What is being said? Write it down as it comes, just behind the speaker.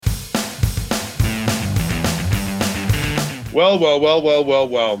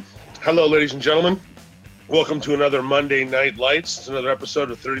Well. Hello, ladies and gentlemen. Welcome to another Monday Night Lights. It's another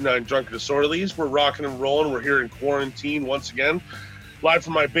episode of 39 Drunk and Disorderlies. We're rocking and rolling. We're here in quarantine once again, live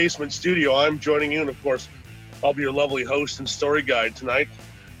from my basement studio. I'm joining you, and of course, I'll be your lovely host and story guide tonight.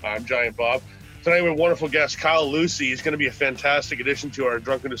 I'm Giant Bob. Tonight we have a wonderful guest, Kyle Lucy. He's going to be a fantastic addition to our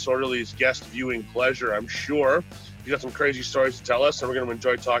Drunk and Disorderlies guest viewing pleasure, I'm sure. He's got some crazy stories to tell us, and we're going to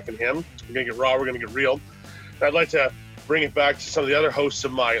enjoy talking to him. We're going to get raw. We're going to get real. I'd like to bring it back to some of the other hosts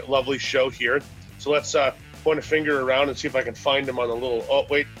of my lovely show here. So let's point a finger around and see if I can find him on the little... Oh,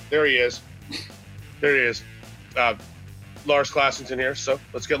 wait, there he is. There he is. Lars Classington here, so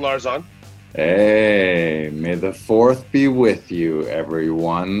let's get Lars on. Hey, may the 4th be with you,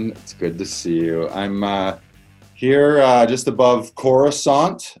 everyone. It's good to see you. I'm here just above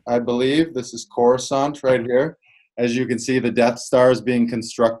Coruscant, I believe. This is Coruscant right here. As you can see, the Death Star is being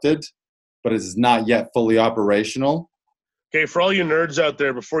constructed, but it is not yet fully operational. Okay, for all you nerds out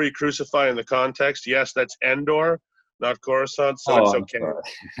there, before you crucify in the context, yes, that's Endor, not Coruscant, so it's okay.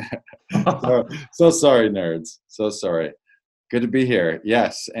 So sorry, nerds. So sorry. Good to be here.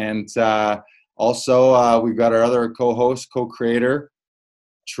 Yes, and also we've got our other co-host, co-creator,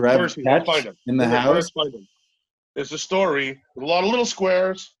 Trev Ketch in the house. There's a story with a lot of little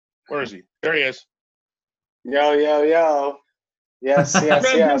squares. Where is he? There he is. Yo. Yes. In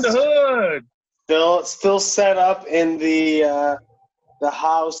the hood. Still set up in the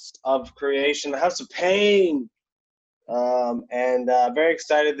house of creation, the house of pain, and very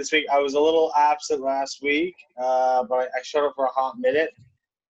excited this week. I was a little absent last week, but I showed up for a hot minute.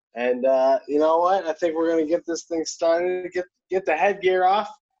 And you know what? I think we're gonna get this thing started. Get the headgear off,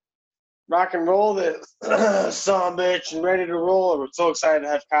 rock and roll this son of a bitch, and ready to roll. We're so excited to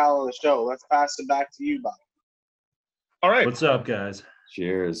have Kyle on the show. Let's pass it back to you, Bob. All right. What's up, guys?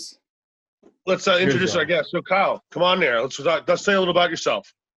 Cheers. Let's introduce our guest. So, Kyle, come on there. Let's say a little about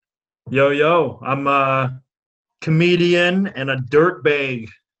yourself. Yo. I'm a comedian and a dirtbag.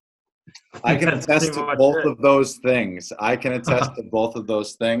 I can attest to both of those things. Kyle's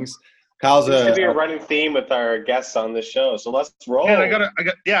Seems to be a running theme with our guests on this show. So let's roll.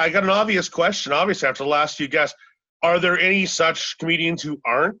 Yeah, I got an obvious question. Obviously, after the last few guests, are there any such comedians who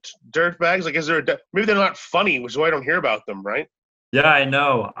aren't dirtbags? Like, is there maybe they're not funny, which is why I don't hear about them, right? Yeah, I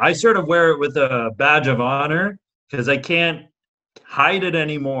know. I sort of wear it with a badge of honor because I can't hide it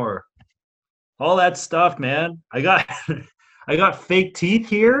anymore. All that stuff, man. I got fake teeth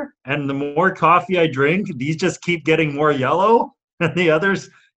here, and the more coffee I drink, these just keep getting more yellow. And the others,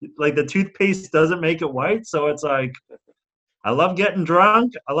 like the toothpaste doesn't make it white. So it's like, I love getting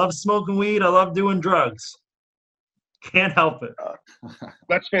drunk. I love smoking weed. I love doing drugs. Can't help it.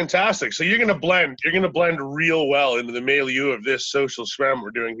 That's fantastic. So you're gonna blend real well into the milieu of this social scrum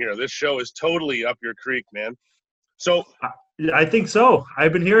we're doing here. This show is totally up your creek, man. So I think so.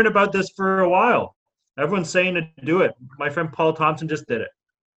 I've been hearing about this for a while. Everyone's saying to do it. My friend Paul Thompson just did it.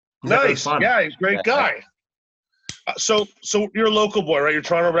 Nice. Yeah, he's a great guy. So you're a local boy, right? You're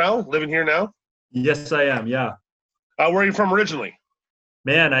Toronto now, living here now? Yes, I am. Yeah. Where are you from originally?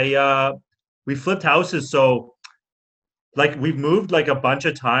 Man, we flipped houses, so like we've moved like a bunch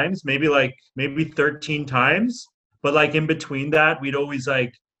of times, maybe 13 times. But like in between that, we'd always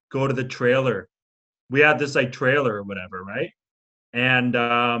like go to the trailer. We had this like trailer or whatever, right?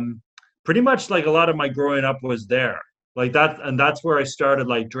 And pretty much like a lot of my growing up was there. Like that, and that's where I started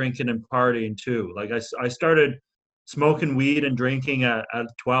like drinking and partying too. Like I started smoking weed and drinking at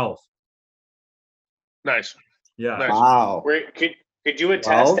 12. Nice. Yeah. Nice. Wow. Could you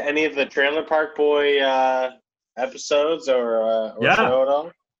attest to any of the Trailer Park Boy episodes or show at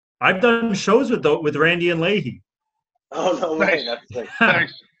all? I've done shows with Randy and Leahy. Oh no way! Nice. That's like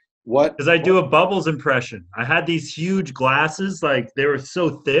Nice. What? Because I do a Bubbles impression. I had these huge glasses, like they were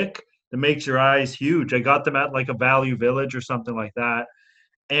so thick that makes your eyes huge. I got them at like a Value Village or something like that,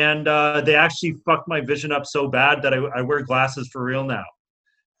 and they actually fucked my vision up so bad that I wear glasses for real now.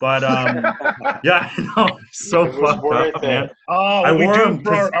 But yeah, I know, so fucked up, man. Oh, what we do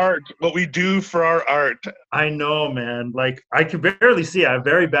for our art. What we do for our art. I know, man. Like I can barely see. I have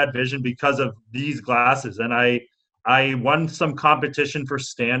very bad vision because of these glasses, and I won some competition for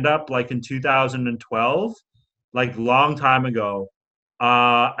stand-up like in 2012, like long time ago.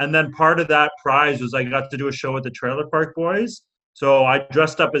 And then part of that prize was I got to do a show with the Trailer Park Boys. So I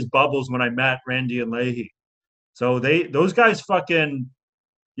dressed up as Bubbles when I met Randy and Leahy. So those guys fucking,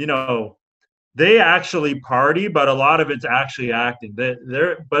 you know, they actually party, but a lot of it's actually acting.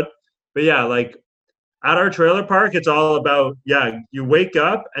 But yeah, like at our trailer park, it's all about, you wake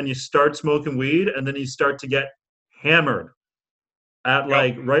up and you start smoking weed and then you start to get hammered at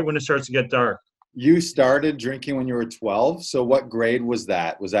like right when it starts to get dark. you started drinking when you were 12. So what grade was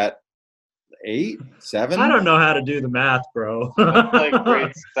that? Was that 8, 7? I don't know how to do the math, bro. That's like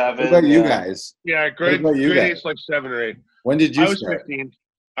grade 7. What about you yeah. guys? Yeah, What grade about you guys? 8's like 7 or 8. When did you I was start? 15.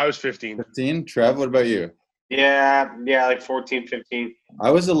 I was 15. 15? Trev, what about you? Yeah, like 14, 15.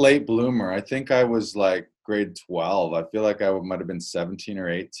 I was a late bloomer. I think I was like grade 12. I feel like I might have been 17 or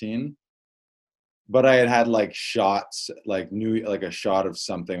 18. But I had like shots, like a shot of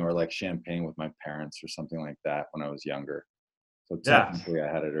something or like champagne with my parents or something like that when I was younger. So technically I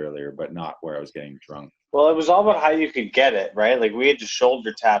had it earlier, but not where I was getting drunk. Well, it was all about how you could get it, right? Like we had to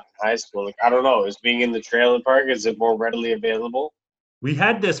shoulder tap in high school. Like I don't know, is being in the trailer park, is it more readily available? We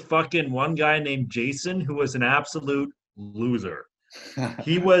had this fucking one guy named Jason who was an absolute loser.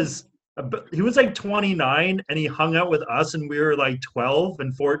 He was like 29 and he hung out with us and we were like 12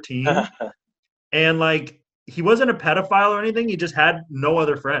 and 14. And like he wasn't a pedophile or anything. He just had no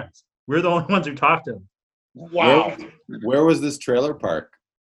other friends. We're the only ones who talked to him. Wow. Where was this trailer park?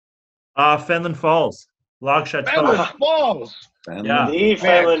 Fenland Falls, Log Chateau. Fenland Falls. Yeah. The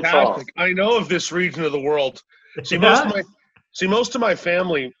Fenland Falls. Fantastic. I know of this region of the world. See, Yeah. most of my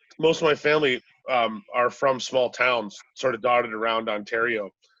family are from small towns, sort of dotted around Ontario.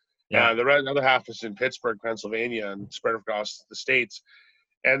 Yeah. The other half is in Pittsburgh, Pennsylvania, and spread across the states.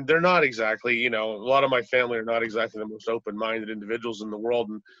 And they're not exactly, a lot of my family are not exactly the most open-minded individuals in the world.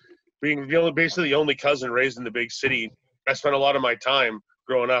 And being basically the only cousin raised in the big city, I spent a lot of my time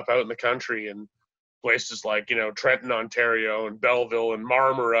growing up out in the country and places like, Trenton, Ontario, and Belleville, and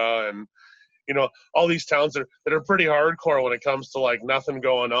Marmora, and all these towns that are pretty hardcore when it comes to like nothing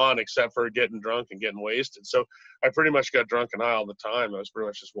going on except for getting drunk and getting wasted. So I pretty much got drunk and high all the time. That was pretty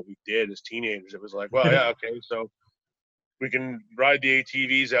much just what we did as teenagers. It was like, well, yeah, okay, so we can ride the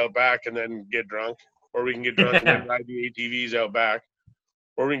ATVs out back and then get drunk, or we can get drunk and then ride the ATVs out back,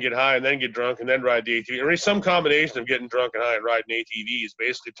 or we can get high and then get drunk and then ride the ATV. Or some combination of getting drunk and high and riding ATVs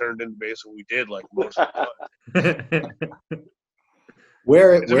basically turned into basically what we did like most of the time.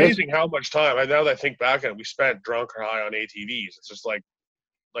 It's amazing how much time, now that I think back on it, we spent drunk or high on ATVs. It's just like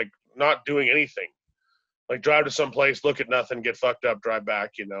not doing anything. Like drive to some place, look at nothing, get fucked up, drive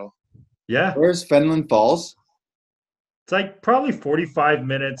back, Yeah. Where's Fenland Falls? It's like probably 45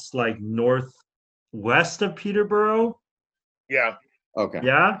 minutes like northwest of Peterborough. Yeah. Okay.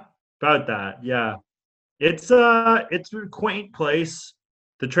 Yeah, about that. Yeah. It's a quaint place.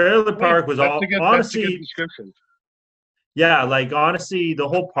 The trailer park was That's a good description. Yeah, like honestly, the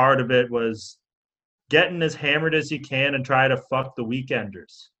whole part of it was getting as hammered as you can and try to fuck the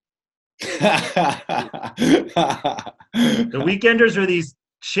weekenders. The weekenders are these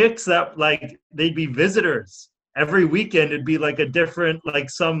chicks that like they'd be visitors. Every weekend it'd be like a different, like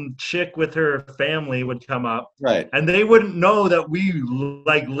some chick with her family would come up. Right. And they wouldn't know that we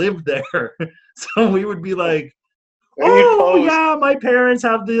like lived there. So we would be like, oh yeah, my parents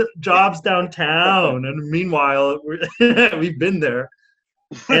have the jobs downtown, and meanwhile we've been there,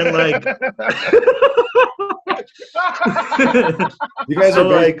 and like you guys so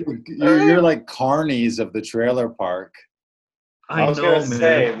are like you're like carnies of the trailer park. I was know, gonna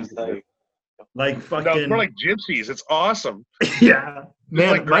man. say, like fucking No, we're like gypsies. It's awesome. Yeah,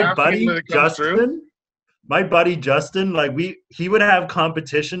 man. like My buddy graffiti that comes through. Justin, like he would have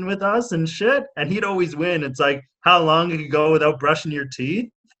competition with us and shit, and he'd always win. It's like how long you could go without brushing your teeth,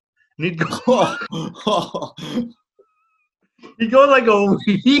 and he'd go like a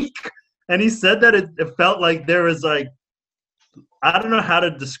week. And he said that it felt like there was like, I don't know how to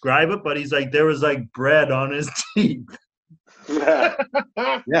describe it, but he's like there was like bread on his teeth. Yeah,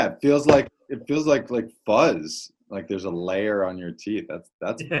 it feels like fuzz. Like there's a layer on your teeth.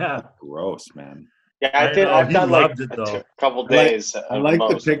 That's gross, man. Yeah, I've done like a couple days. I like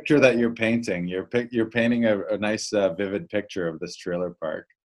the picture that you're painting. You're painting a nice, vivid picture of this trailer park.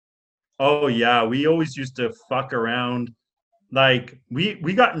 Oh yeah, we always used to fuck around. Like we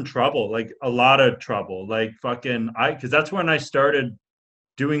got in trouble, like a lot of trouble. Like fucking because that's when I started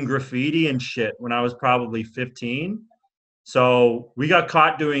doing graffiti and shit when I was probably 15. So we got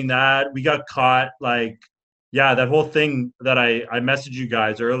caught doing that. We got caught like, yeah, that whole thing that I messaged you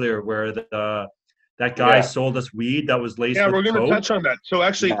guys earlier where that guy sold us weed that was laced with we're going to coke. touch on that. So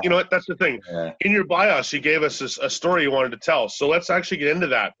actually, you know what? That's the thing. Yeah. In your bios, you gave us a story you wanted to tell. So let's actually get into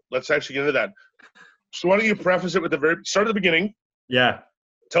that. So why don't you preface it with start at the beginning. Yeah.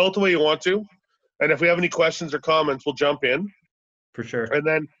 Tell it the way you want to. And if we have any questions or comments, we'll jump in. For sure. And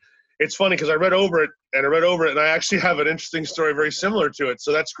then it's funny because I read over it and I actually have an interesting story very similar to it.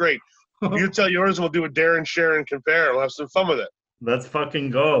 So that's great. You tell yours and we'll do a dare and share and compare. We'll have some fun with it. Let's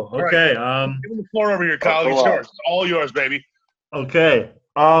fucking go. Okay. Give me the floor over here, Kyle. It's yours. It's all yours, baby. Okay.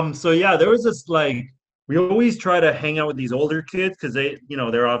 So yeah, there was this like we always try to hang out with these older kids because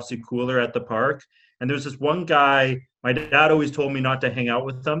they're obviously cooler at the park. And there's this one guy. My dad always told me not to hang out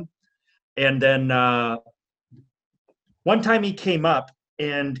with him. And then one time he came up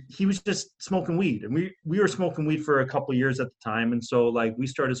and he was just smoking weed, and we were smoking weed for a couple of years at the time, and so like we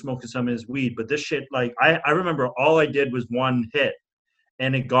started smoking some of his weed. But this shit, like I remember all I did was one hit,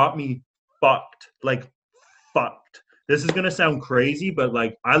 and it got me fucked, like fucked. This is gonna sound crazy, but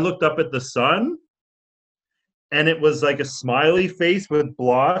like I looked up at the sun and it was like a smiley face with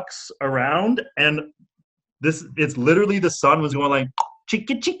blocks around, and it's literally the sun was going like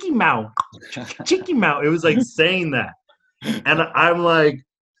chicky chicky mouse, chicky mouse. It was like saying that. And I'm like,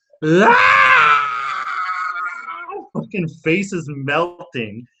 ah! Fucking face is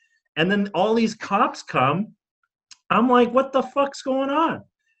melting. And then all these cops come. I'm like, what the fuck's going on?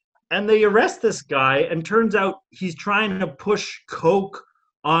 And they arrest this guy, and turns out he's trying to push coke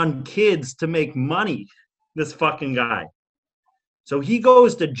on kids to make money, this fucking guy. So he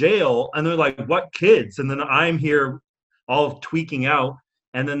goes to jail, and they're like, what kids? And then I'm here all tweaking out.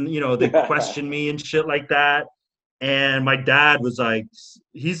 And then, they question me and shit like that. And my dad was like,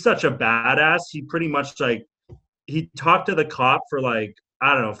 he's such a badass. He pretty much like, he talked to the cop for like,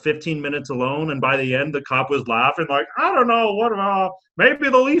 I don't know, 15 minutes alone. And by the end, the cop was laughing like, I don't know, what about, maybe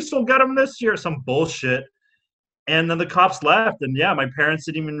the Leafs will get him this year, some bullshit. And then the cops left. And yeah, my parents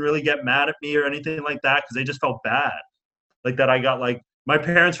didn't even really get mad at me or anything like that because they just felt bad. Like that I got like, my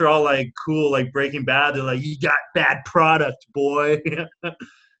parents were all like cool, like Breaking Bad. They're like, you got bad product, boy.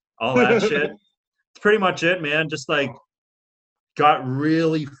 All that shit. It's pretty much it, man. Just like got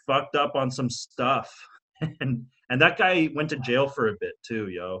really fucked up on some stuff. And that guy went to jail for a bit too,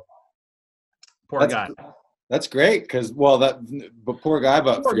 yo. Poor guy. That's great, because but poor guy,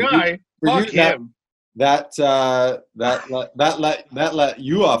 but poor guy. Fuck him. That let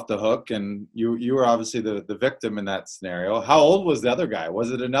you off the hook, and you were obviously the victim in that scenario. How old was the other guy?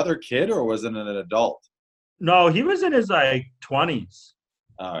 Was it another kid or was it an adult? No, he was in his like 20s.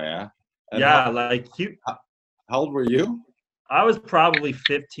 Oh yeah. And yeah, how old were you? I was probably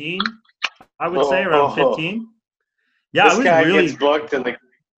 15. I would say around 15. Yeah, this guy gets booked, and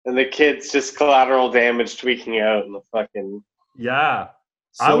the kid's just collateral damage, tweaking out, and the fucking. Yeah,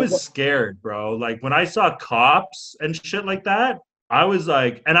 so, I was scared, bro. Like when I saw cops and shit like that, I was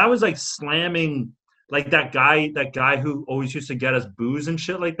like slamming like that guy who always used to get us booze and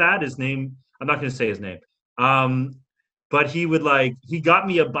shit like that. His name, I'm not gonna say his name. But he got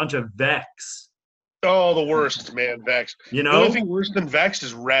me a bunch of Vex. Oh, the worst, man, Vex. The only thing worse than Vex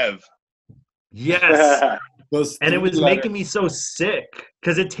is Rev. Yes. And it was making me so sick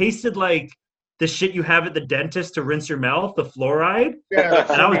because it tasted like the shit you have at the dentist to rinse your mouth, the fluoride. Yeah,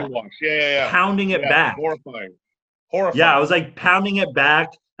 and I was pounding it back. Horrifying. Yeah, I was like pounding it back.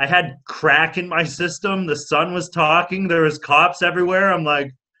 I had crack in my system. The sun was talking. There was cops everywhere. I'm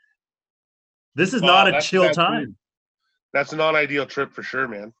like, this is not a chill time. That's a non-ideal trip for sure,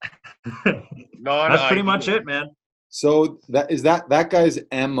 man. That's pretty much it, man. So that guy's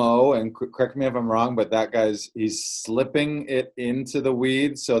MO, and correct me if I'm wrong, but he's slipping it into the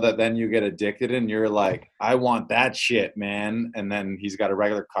weed so that then you get addicted and you're like, I want that shit, man. And then he's got a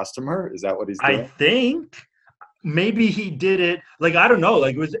regular customer. Is that what he's doing? I think maybe he did it. Like, I don't know.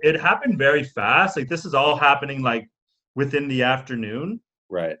 Like it happened very fast. Like this is all happening like within the afternoon.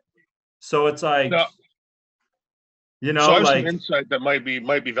 Right. So it's like, so I have some insight that might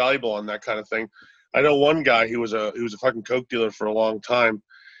be valuable on that kind of thing. I know one guy who was a fucking coke dealer for a long time,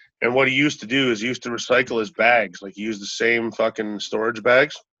 and what he used to do is he used to recycle his bags. Like he used the same fucking storage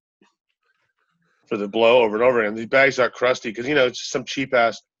bags for the blow over and over again. These bags got crusty because it's some cheap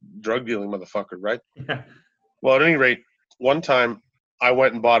ass drug dealing motherfucker, right? Yeah. Well, at any rate, one time I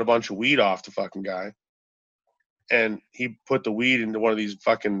went and bought a bunch of weed off the fucking guy, and he put the weed into one of these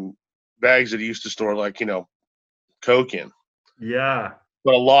fucking bags that he used to store like coke in. Yeah.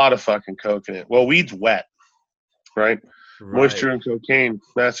 But a lot of fucking coke in it. Well, weed's wet, right? Moisture and cocaine,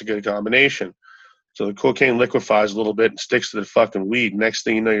 that's a good combination. So the cocaine liquefies a little bit and sticks to the fucking weed. Next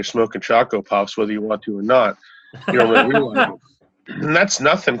thing you know, you're smoking Choco Puffs, whether you want to or not. You don't really realize it. And that's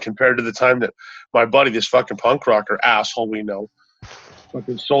nothing compared to the time that my buddy, this fucking punk rocker asshole we know,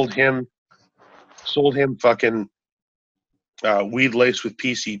 fucking sold him fucking weed laced with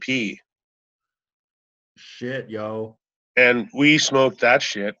PCP. Shit, yo. And we smoked that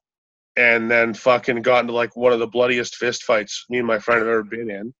shit and then fucking got into like one of the bloodiest fist fights me and my friend have ever been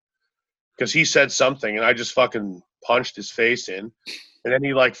in because he said something and I just fucking punched his face in. And then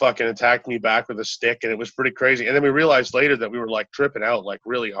he like fucking attacked me back with a stick, and it was pretty crazy. And then we realized later that we were like tripping out like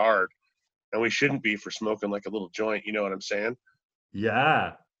really hard, and we shouldn't be for smoking like a little joint. You know what I'm saying?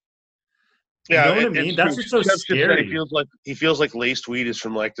 Yeah. Yeah, You know what I it's mean? That's true. what's so Jeff Gibbs said scary. he feels like laced weed is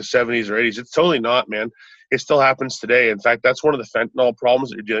from like the 70s or 80s. It's totally not, man. It still happens today. In fact, that's one of the fentanyl problems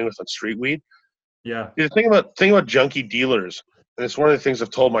that you're dealing with on street weed. Yeah. The thing about junkie dealers, and it's one of the things I've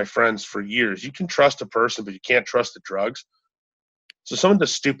told my friends for years. You can trust a person, but you can't trust the drugs. So someone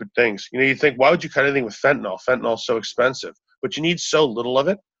does stupid things. You think, why would you cut anything with fentanyl? Fentanyl's so expensive, but you need so little of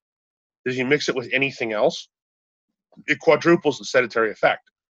it that you mix it with anything else, it quadruples the sedentary effect.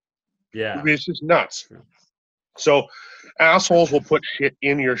 I Yeah. mean, it's just nuts. So assholes will put shit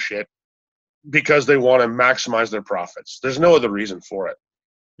in your shit because they want to maximize their profits. There's no other reason for it.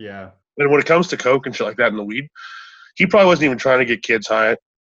 Yeah. And when it comes to coke and shit like that in the weed, he probably wasn't even trying to get kids high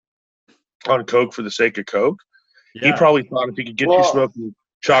on coke for the sake of coke. He Yeah. probably thought if he could get you smoking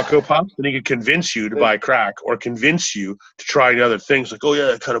Choco Pops, then he could convince you to buy crack or convince you to try other things. Like, oh yeah,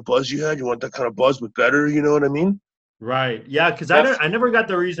 that kind of buzz you had. You want that kind of buzz, but better. You know what I mean? Right. Yeah. Because Jeff- I never got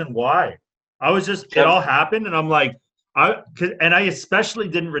the reason why. I was just it Jeff- all happened, and I'm like, I especially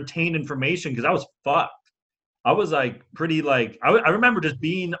didn't retain information because I was fucked. I was like pretty like I remember just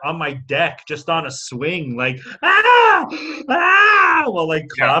being on my deck, just on a swing, like while like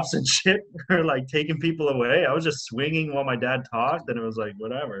cops and shit were like taking people away. I was just swinging while my dad talked, and it was like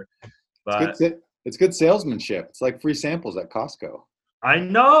whatever. But It's good salesmanship. It's like free samples at Costco. I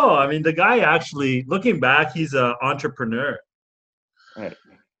know. I mean, the guy actually, looking back, he's an entrepreneur. Right.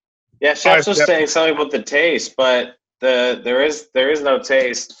 Yeah, Chef's was saying something about the taste, but there is no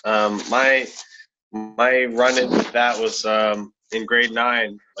taste. My run-in with that was in grade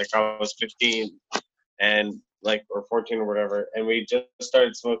 9, like I was 15 and like or 14 or whatever, and we just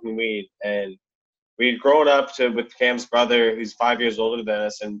started smoking weed, and we'd grown up with Cam's brother, who's 5 years older than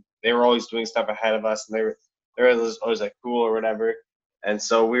us, and they were always doing stuff ahead of us, and they were always like cool or whatever, and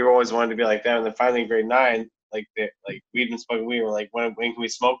so we were always wanting to be like them. And then finally in grade 9, we'd been smoking weed. We're like, when can we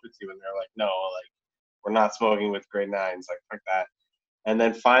smoke with you? And they're like, no, like we're not smoking with grade 9s, like fuck that. And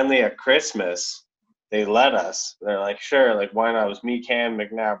then finally at Christmas, they let us. They're like, sure, like why not? It was me, Cam,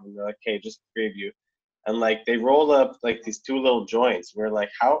 McNabb, and they're like, okay, just the 3 of you. And like they rolled up like these 2 little joints. We are like,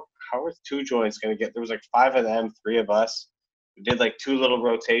 how are 2 joints gonna get? There was like 5 of them, 3 of us. We did like 2 little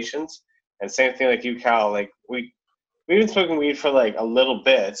rotations, and same thing like you, Cal. Like we've been smoking weed for like a little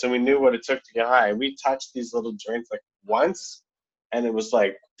bit, so we knew what it took to get high. We touched these little joints like once, and it was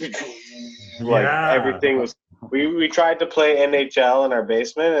like everything was. We tried to play NHL in our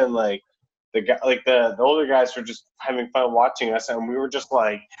basement, and like the older guys were just having fun watching us, and we were just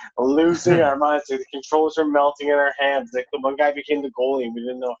like losing our minds. Like, the controls were melting in our hands. Like the one guy became the goalie, and we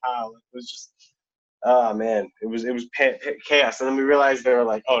didn't know how. It was just, oh man, it was chaos. And then we realized they were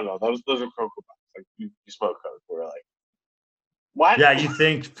like, oh no, those are Cocoa Pops. Like you smoke coke. We were like, what? Yeah, you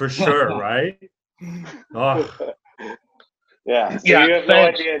think for sure, right? Oh. Yeah. So you have no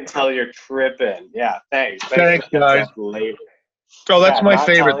idea until you're tripping. Yeah. Thanks guys. Later. Oh, that's my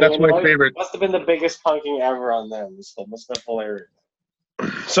favorite. That's my favorite. Must have been the biggest punking ever on them. So it must have been hilarious.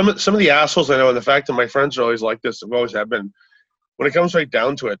 Some of the assholes I know, and the fact that my friends are always like this, always have been. When it comes right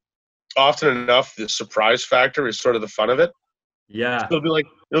down to it, often enough, the surprise factor is sort of the fun of it. Yeah. So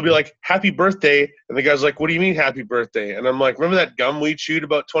it'll be like happy birthday, and the guy's like, "What do you mean happy birthday?" And I'm like, "Remember that gum we chewed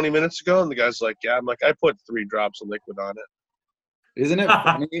about 20 minutes ago?" And the guy's like, "Yeah." I'm like, "I put 3 drops of liquid on it." Isn't it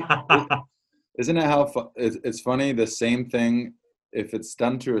funny? Isn't it how it's funny? The same thing, if it's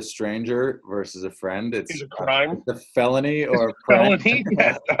done to a stranger versus a friend, it's a crime. It's a felony or a felony.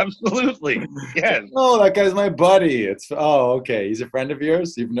 Yes, absolutely. Yes. Oh, that guy's my buddy. Okay. He's a friend of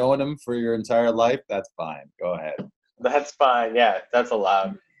yours. You've known him for your entire life. That's fine. Go ahead. That's fine. Yeah, that's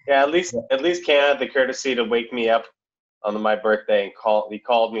allowed. Yeah, at least Ken had the courtesy to wake me up on my birthday and he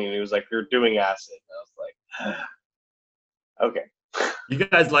called me and he was like, "You're doing acid." And I was like, okay. You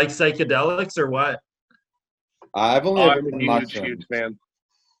guys like psychedelics or what? I've only ever I'm done a huge mushrooms. fan.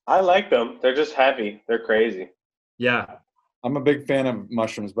 I like them. They're just heavy. They're crazy. Yeah. I'm a big fan of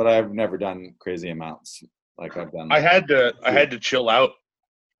mushrooms, but I've never done crazy amounts like I've done. I had to chill out.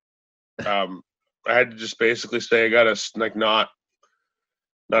 I had to just basically say I gotta like not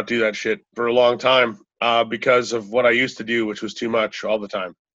do that shit for a long time because of what I used to do, which was too much all the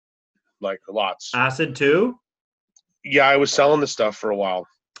time, like lots. Acid too? Yeah, I was selling the stuff for a while.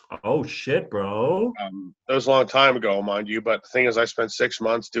 Oh shit, bro. That was a long time ago, mind you. But the thing is, I spent 6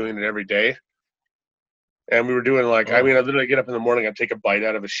 months doing it every day, and we were doing like I literally get up in the morning, I'd take a bite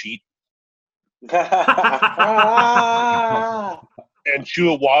out of a sheet and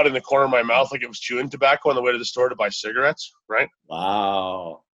chew a wad in the corner of my mouth like it was chewing tobacco on the way to the store to buy cigarettes. Right?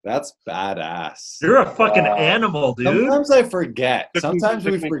 Wow, that's badass. You're a fucking animal, dude. Sometimes I forget. Sometimes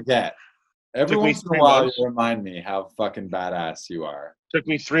we forget. Every Took me once in a 3 while, months. you remind me how fucking badass you are. Took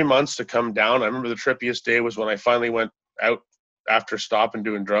me 3 months to come down. I remember the trippiest day was when I finally went out after stopping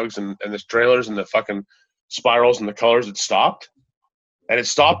doing drugs, and the trailers and the fucking spirals and the colors had stopped. And it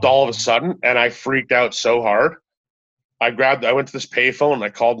stopped all of a sudden, and I freaked out so hard. I went to this payphone and I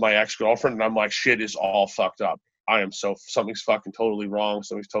called my ex-girlfriend, and I'm like, shit is all fucked up. Something's fucking totally wrong.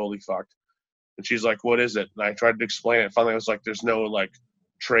 Something's totally fucked. And she's like, what is it? And I tried to explain it. Finally, I was like, there's no like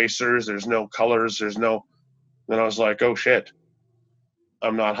tracers, there's no colors, there's no. Then I was like, oh shit,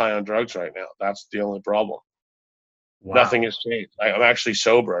 I'm not high on drugs right now. That's the only problem. Wow. Nothing has changed. I'm actually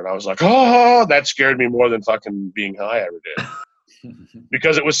sober. And I was like, oh, that scared me more than fucking being high ever did.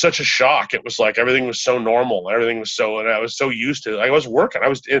 Because it was such a shock. It was like everything was so normal. Everything was so, and I was so used to it. I was working.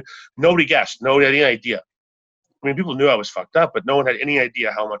 Nobody guessed. Nobody had any idea. I mean, people knew I was fucked up, but no one had any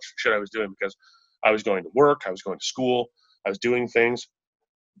idea how much shit I was doing because I was going to work. I was going to school. I was doing things.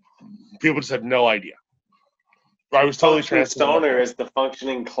 People just had no idea. I was totally Functioning transparent. stoner is the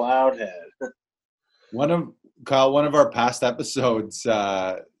functioning cloud head. One of our past episodes,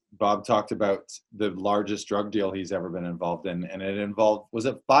 Bob talked about the largest drug deal he's ever been involved in, and it involved, was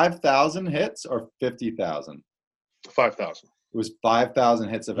it 5,000 hits or 50,000? 5,000. It was 5,000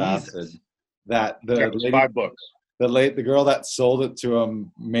 hits of Jesus. acid. That the lady, 5 books. the girl that sold it to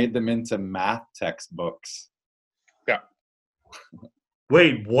him made them into math textbooks. Yeah.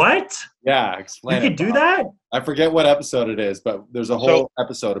 Wait, what? Yeah, You explain could it, do Bob. that? I forget what episode it is, but there's a whole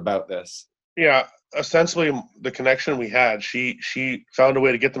episode about this. Yeah, ostensibly the connection we had, she found a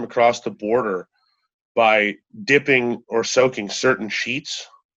way to get them across the border by dipping or soaking certain sheets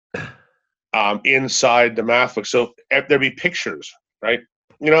inside the math book. So there'd be pictures, right?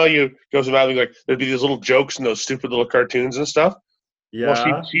 You know, you goes about like there'd be these little jokes and those stupid little cartoons and stuff. Yeah.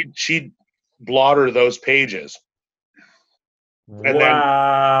 Well, she'd blotter those pages. And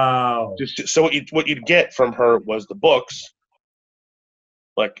wow. So what you'd get from her was the books,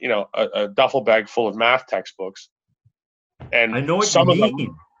 like a duffel bag full of math textbooks, and I know what some you of mean.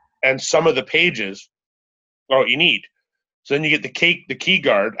 them, and some of the pages are what you need. So then you get the key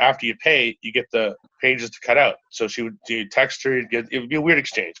guard. After you pay, you get the pages to cut out. So you'd text her. It would be a weird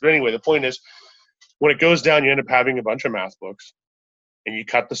exchange. But anyway, the point is, when it goes down, you end up having a bunch of math books, and you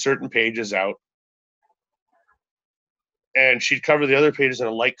cut the certain pages out. And she'd cover the other pages in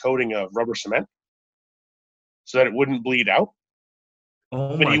a light coating of rubber cement so that it wouldn't bleed out.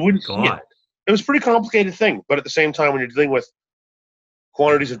 Oh And my you wouldn't see it. God. It was a pretty complicated thing. But at the same time, when you're dealing with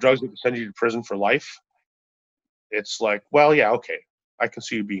quantities of drugs that can send you to prison for life, it's like, well, yeah, okay. I can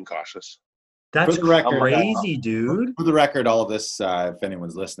see you being cautious. That's For the record, crazy, dude. For the record, all of this, if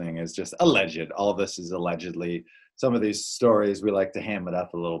anyone's listening, is just alleged. All of this is allegedly. Some of these stories, we like to ham it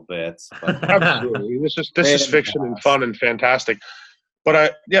up a little bit. But Absolutely. This is fiction and fun and fantastic.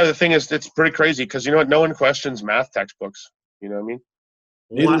 But the thing is, it's pretty crazy because you know what? No one questions math textbooks. You know what I mean?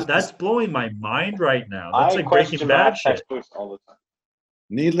 What? That's blowing my mind right now. That's I like Breaking question Bad math shit. textbooks all the time.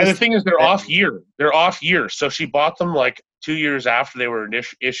 needless. And the thing is, they're off year. They're off year. So she bought them like 2 years after they were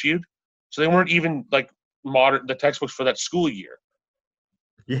issued. So they weren't even like the textbooks for that school year.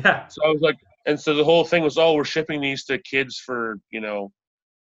 Yeah. So I was like, and so the whole thing was, oh, we're shipping these to kids for, in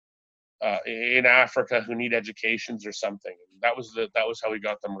Africa who need educations or something. And that was how we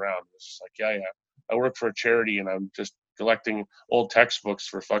got them around. It was just like, yeah. I work for a charity and I'm just collecting old textbooks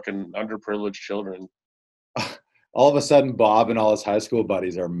for fucking underprivileged children. All of a sudden, Bob and all his high school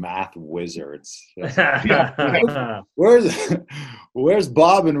buddies are math wizards. Where's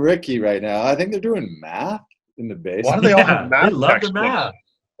Bob and Ricky right now? I think they're doing math in the basement. Why do they all have math They love the textbooks? math.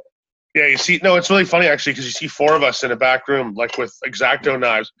 Yeah, you see, no, it's really funny actually because you see 4 of us in a back room, like with X-Acto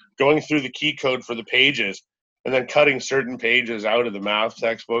knives, going through the key code for the pages, and then cutting certain pages out of the math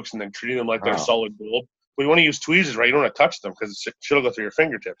textbooks, and then treating them like they're solid gold. But you want to use tweezers, right? You don't want to touch them because shit'll go through your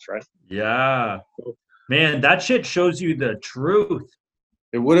fingertips, right? Yeah. Man, that shit shows you the truth.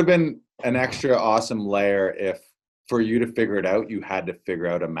 It would have been an extra awesome layer if, for you to figure it out, you had to figure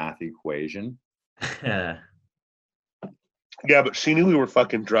out a math equation. Yeah. Yeah, but she knew we were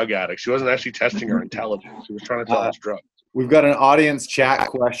fucking drug addicts. She wasn't actually testing our intelligence. She was trying to tell us drugs. We've got an audience chat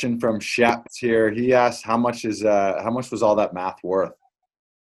question from Sheps here. He asked, how much was all that math worth?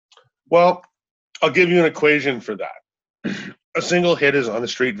 Well, I'll give you an equation for that. A single hit is on the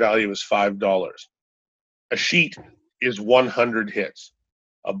street value is $5. A sheet is 100 hits.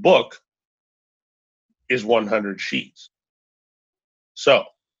 A book is 100 sheets. So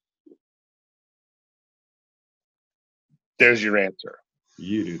there's your answer.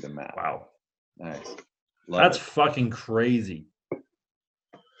 You do the math. Wow. Nice. That's fucking crazy.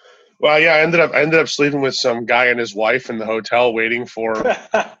 Well, yeah, I ended up sleeping with some guy and his wife in the hotel, waiting for him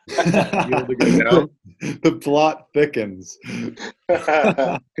to go down. The plot thickens.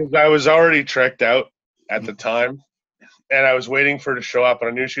 Because I was already trekked out at the time, and I was waiting for her to show up,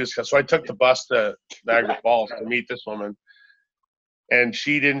 and I knew she was. So I took the bus to Niagara Falls to meet this woman, and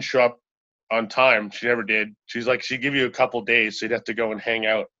she didn't show up on time. She never did. She's like, she'd give you a couple days, so you'd have to go and hang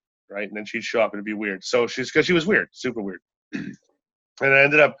out, right? And then she'd show up, and it'd be weird. So because she was weird, super weird. And I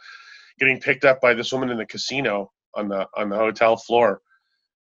ended up getting picked up by this woman in the casino on the hotel floor,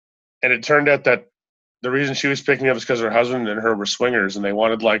 and it turned out that the reason she was picking me up is because her husband and her were swingers, and they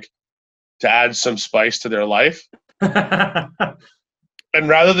wanted like to add some spice to their life. And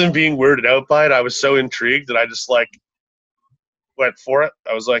rather than being weirded out by it, I was so intrigued that I just like went for it.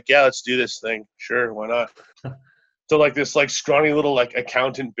 I was like, yeah, let's do this thing. Sure, why not? So like this like scrawny little like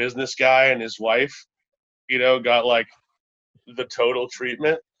accountant business guy and his wife, you know, got like the total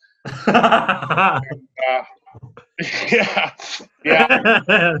treatment. Yeah.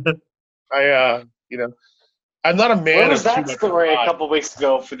 I you know, I'm not a man. Where was of too that much story a pride. couple weeks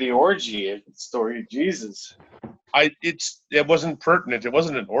ago for the orgy story? Jesus. It wasn't pertinent. It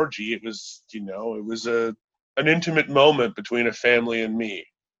wasn't an orgy. It was, you know, it was an intimate moment between a family and me.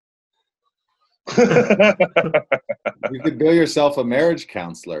 You could bill yourself a marriage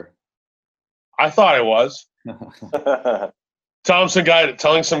counselor. I thought I was. Telling some guy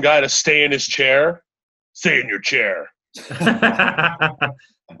to stay in his chair. Stay in your chair.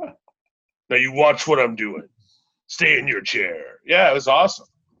 Now you watch what I'm doing. Stay in your chair. Yeah, it was awesome.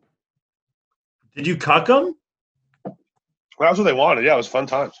 Did you cuck them? That's what they wanted. Yeah, it was fun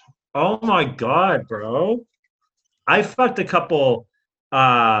times. Oh my god, bro! I fucked a couple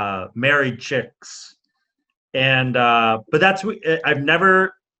married chicks, and but I've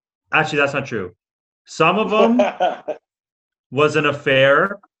never actually. That's not true. Some of them was an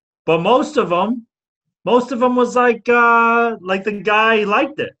affair, but most of them was like the guy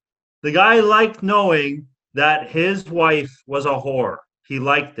liked it. The guy liked knowing that his wife was a whore. He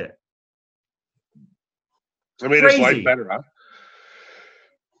liked it. I made his life better, huh?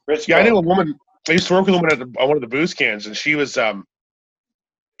 Yeah, I knew a woman. I used to work with a woman at one of the booze cans, and she was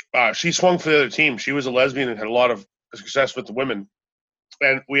she swung for the other team. She was a lesbian and had a lot of success with the women.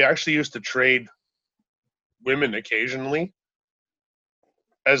 And we actually used to trade women occasionally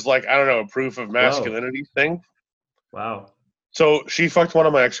as like, I don't know, a proof of masculinity thing. Wow. So she fucked one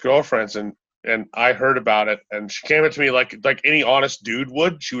of my ex-girlfriends, and I heard about it, and she came up to me like any honest dude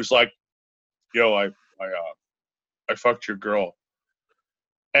would. She was like, "Yo, I fucked your girl,"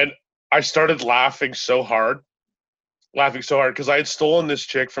 and I started laughing so hard because I had stolen this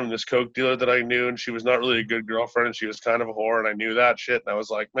chick from this coke dealer that I knew, and she was not really a good girlfriend, and she was kind of a whore, and I knew that shit, and I was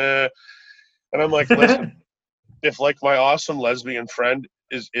like, "Meh," and I'm like, "Listen, if like my awesome lesbian friend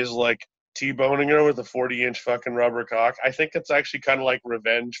is like T-boning her with a 40-inch fucking rubber cock, I think it's actually kind of like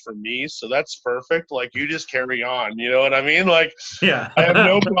revenge for me. So that's perfect. Like, you just carry on. You know what I mean? Like, Yeah. I have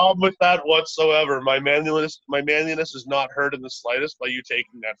no problem with that whatsoever. My manliness is not hurt in the slightest by you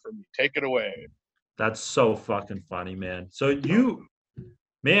taking that from me. Take it away. That's so fucking funny, man. So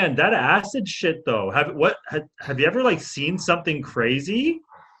man, that acid shit though. Have you ever like seen something crazy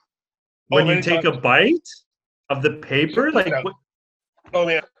when you take a bite of the paper? Like, what? Oh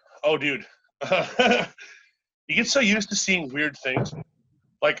man. Oh, dude. You get so used to seeing weird things.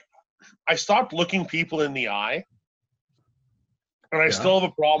 Like, I stopped looking people in the eye, and I still have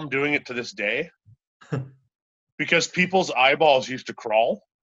a problem doing it to this day because people's eyeballs used to crawl.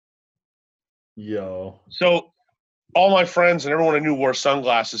 Yo. So all my friends and everyone I knew wore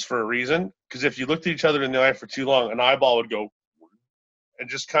sunglasses for a reason, because if you looked at each other in the eye for too long, an eyeball would go and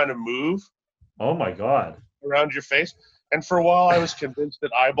just kind of move. Oh, my God. Around your face. And for a while, I was convinced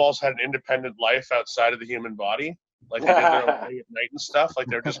that eyeballs had an independent life outside of the human body, like they did their own thing at night and stuff, like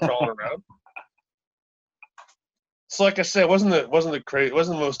they're just crawling around. So, like I said, it wasn't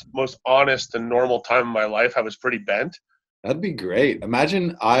the most honest and normal time of my life. I was pretty bent. That'd be great.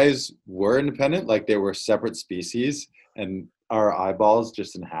 Imagine eyes were independent, like they were separate species, and our eyeballs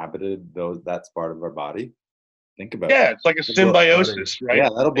just inhabited that's part of our body. Think about it. Yeah, it's like a symbiosis, right? Yeah,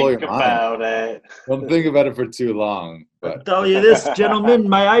 that'll blow your mind. About it. Don't think about it for too long. But I'll tell you this, gentlemen,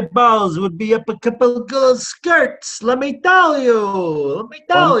 my eyeballs would be up a couple of skirts. Let me tell you.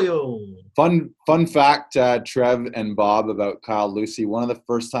 Fun fact, Trev and Bob, about Kyle Lucy. One of the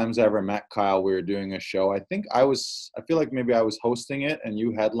first times I ever met Kyle, we were doing a show. I feel like maybe I was hosting it and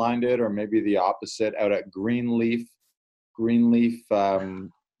you headlined it, or maybe the opposite, out at Greenleaf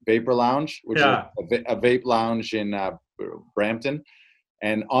Vapor Lounge, which is a vape lounge in Brampton.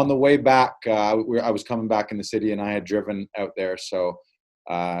 And on the way back, I was coming back in the city, and I had driven out there. So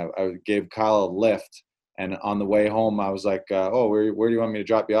I gave Kyle a lift, and on the way home, I was like, "Oh, where do you want me to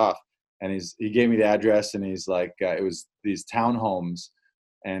drop you off?" And he gave me the address, and he's like, it was these townhomes,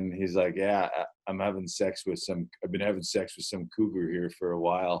 and he's like, "Yeah, I've been having sex with some cougar here for a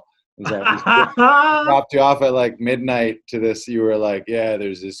while." He's like, dropped you off at like midnight to this. You were like, "Yeah,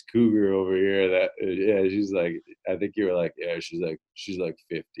 there's this cougar over here that, yeah." She's like, I think you were like, "Yeah, she's like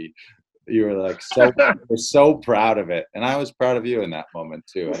 50." You were like we're so proud of it, and I was proud of you in that moment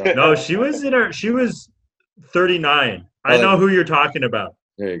too. No, she was 39. I know who you're talking about.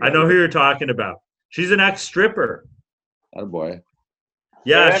 There you go. I know who you're talking about. She's an ex-stripper. Attaboy.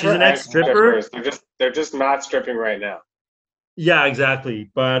 Yeah, she's an ex-stripper. They're just not stripping right now. Yeah,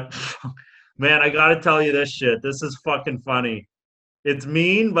 exactly. But man, I gotta tell you this shit. This is fucking funny. It's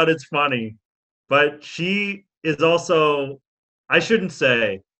mean, but it's funny. But she is also, I shouldn't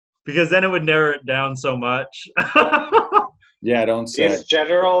say, because then it would narrow it down so much. Yeah, don't say.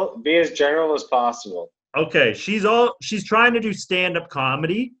 Be as general as possible. Okay, she's trying to do stand-up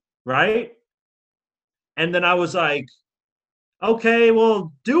comedy, right? And then I was like, okay,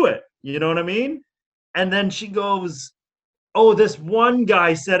 well, do it. You know what I mean? And then she goes, "Oh, this one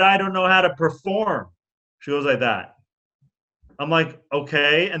guy said I don't know how to perform." She goes like that. I'm like,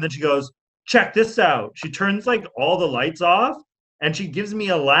 okay. And then she goes, "Check this out." She turns like all the lights off and she gives me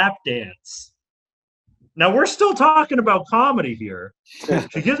a lap dance. Now we're still talking about comedy here.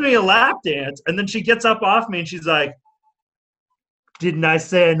 She gives me a lap dance and then she gets up off me and she's like, "Didn't I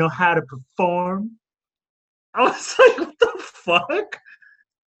say I know how to perform?" I was like, what the fuck?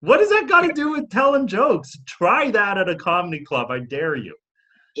 What does that got to do with telling jokes? Try that at a comedy club. I dare you.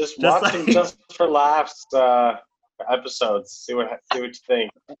 Just watch some Just for Laughs episodes. See what you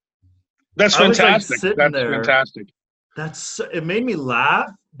think. That's fantastic. Like, that's fantastic. It made me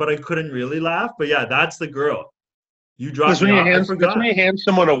laugh, but I couldn't really laugh. But yeah, that's the girl. You dropped me off. That's when you hand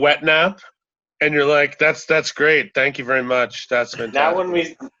someone a wet nap, and you're like, "That's great. Thank you very much. That's fantastic."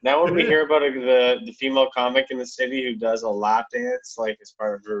 Now when we hear about the female comic in the city who does a lap dance like as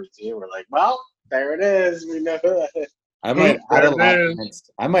part of her routine, we're like, "Well, there it is. We know who that is." I might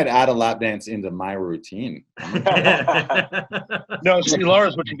add a lap dance into my routine. No, see,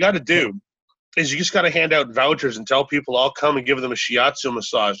 Lars, what you got to do is you just got to hand out vouchers and tell people I'll come and give them a shiatsu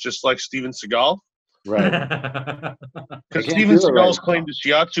massage, just like Steven Seagal. Right. Because Steven Seagal's claim to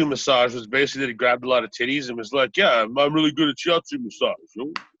shiatsu massage was basically that he grabbed a lot of titties and was like, "Yeah, I'm really good at shiatsu massage." You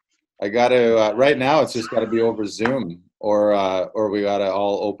know? I got to right now. It's just got to be over Zoom, or we got to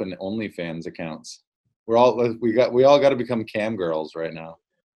all open OnlyFans accounts. We all got to become cam girls right now.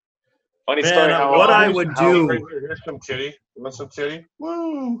 Funny story. I would do. Here's some titty. You want some titty?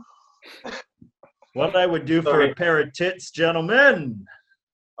 Woo! What I would do for a pair of tits, gentlemen.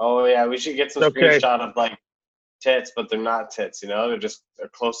 Oh yeah, we should get some screenshot of like tits, but they're not tits. You know, they're just a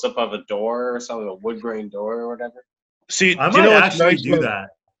close up of a door or something, a wood grain door or whatever. See, I might actually do that.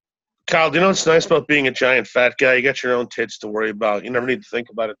 Kyle, do you know what's nice about being a giant fat guy? You got your own tits to worry about. You never need to think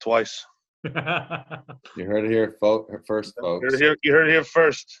about it twice. You heard it here first, folks. You heard it here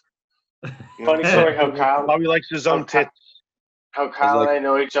first. Funny story how Kyle probably likes his own tits. How Kyle and I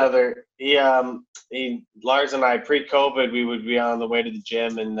know each other. Lars and I, pre-COVID, we would be on the way to the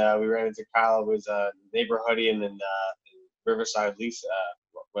gym, and we ran into Kyle. It was a neighbor hoodie in Riverside, Lisa,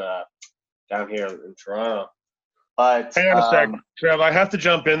 down here in Toronto. But hang on a sec, Trev. I have to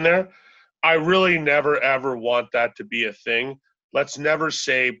jump in there. I really never ever want that to be a thing. Let's never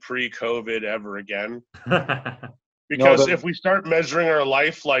say pre-COVID ever again. Because if we start measuring our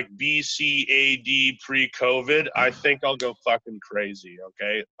life like BCAD pre-COVID, I think I'll go fucking crazy,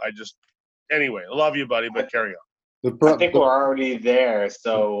 okay? Anyway, I love you, buddy, but carry on. I think we're already there,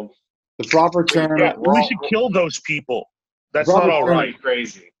 so... The proper term... Yeah, we should kill those people. That's not all right.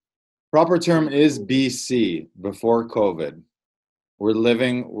 Crazy. Proper term is BC, before COVID. We're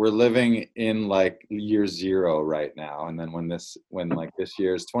living in like year 0 right now, and then when this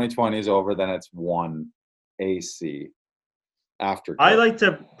year's 2020 is over, then it's 1 AC after COVID. I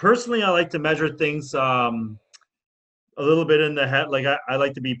like to measure things a little bit in the head. Like I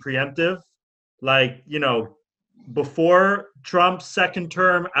like to be preemptive, like, you know, before Trump's second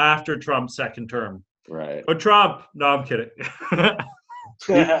term, after Trump's second term. Right. Oh, Trump. No, I'm kidding.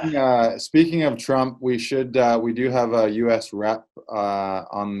 Speaking of Trump, we do have a U.S. rep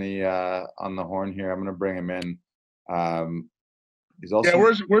on the horn here. I'm going to bring him in. He's also,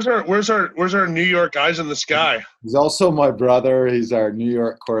 where's our New York eyes in the sky? He's also my brother. He's our New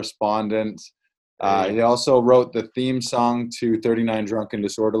York correspondent. He also wrote the theme song to 39 Drunken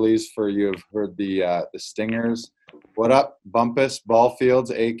Disorderlies. For you have heard the Stingers. What up, Bumpus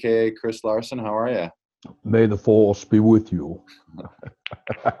Ballfields, aka Chris Larson? How are you? May the force be with you.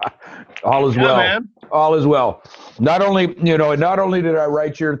 All is Yeah, well. man. All is well. Not only did I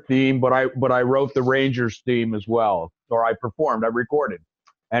write your theme, but I wrote the Rangers theme as well. Or I performed, I recorded.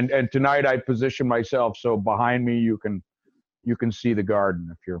 And tonight I position myself so behind me you can see the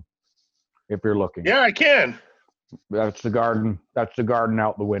garden if you're looking. Yeah, I can. That's the garden. That's the garden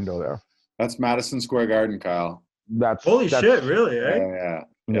out the window there. That's Madison Square Garden, Kyle. Holy shit, really, eh?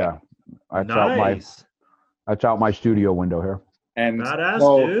 Yeah. That's out my studio window here. And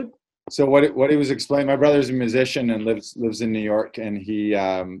badass, dude. So what he was explaining, my brother's a musician and lives in New York, and he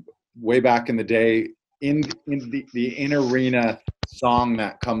way back in the day in the in arena song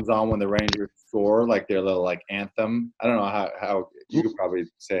that comes on when the Rangers score, like their little like anthem. I don't know how you could probably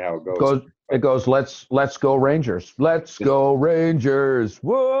say how it goes. It goes, let's go Rangers. Let's go Rangers.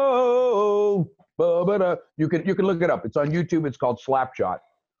 Whoa. Ba-ba-da. You can look it up. It's on YouTube. It's called Slapshot.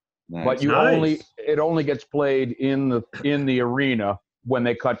 Nice. But it only gets played in the arena when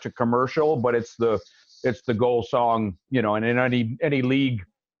they cut to commercial, but it's the goal song, and in any league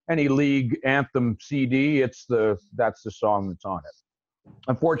anthem CD, that's the song that's on it.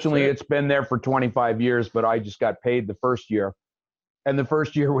 Unfortunately, it's been there for 25 years, but I just got paid the first year. And the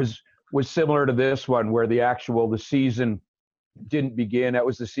first year was similar to this one, where the season didn't begin. That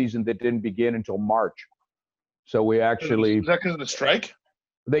was the season that didn't begin until March. So we actually. Is that because of the strike?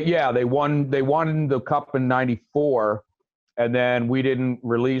 They won the cup in '94, and then we didn't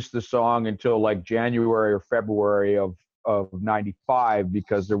release the song until like January or February of '95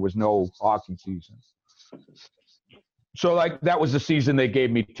 because there was no hockey season. So like that was the season they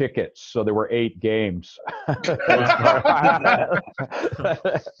gave me tickets. So there were 8 games.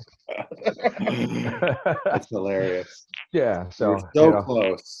 That's hilarious. Yeah. So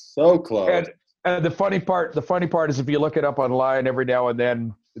close. So close. And the funny part is if you look it up online every now and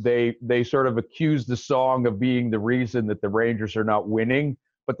then, they sort of accuse the song of being the reason that the Rangers are not winning,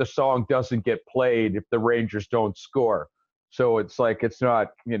 but the song doesn't get played if the Rangers don't score. So it's like it's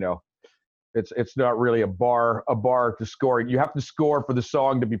not, it's not really a bar to score. You have to score for the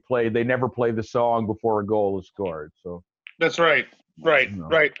song to be played. They never play the song before a goal is scored. So that's right. Right.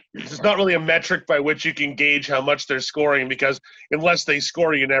 It's not really a metric by which you can gauge how much they're scoring, because unless they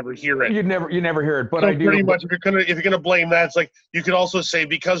score, you never hear it. You never hear it. But so I do. Pretty much, if you're gonna blame that, it's like you could also say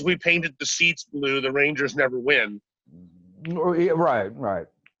because we painted the seats blue, the Rangers never win. Right. Right.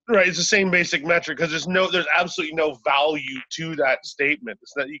 It's the same basic metric because there's absolutely no value to that statement.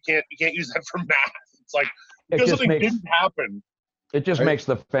 It's that you can't use that for math. It's like because something didn't happen. It just makes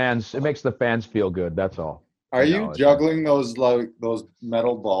the fans feel good. That's all. Are you juggling those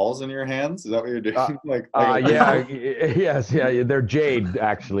metal balls in your hands? Is that what you're doing? Yes, they're jade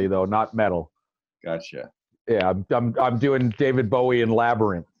actually though, not metal. Gotcha. Yeah, I'm doing David Bowie in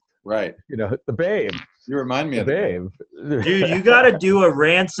Labyrinth. Right. The Babe. You remind me of the Babe. Dude, you got to do a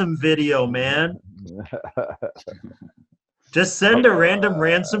ransom video, man. Just send a random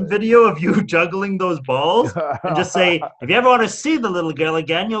ransom video of you juggling those balls and just say, if you ever want to see the little girl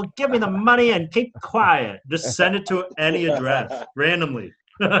again, you'll give me the money and keep quiet. Just send it to any address randomly.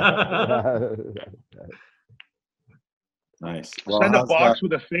 Nice. Well, send a box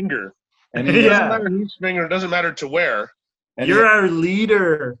with a finger. And it doesn't matter whose finger. It doesn't matter to where. You're our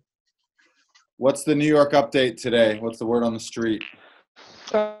leader. What's the New York update today? What's the word on the street?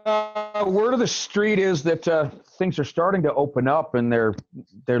 Word of the street is that things are starting to open up, and they're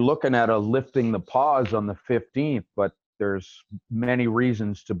looking at lifting the pause on the 15th. But there's many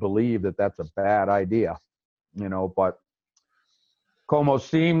reasons to believe that that's a bad idea, But Como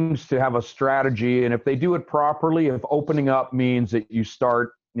seems to have a strategy, and if they do it properly, if opening up means that you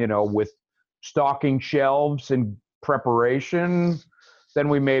start, with stocking shelves and preparation, then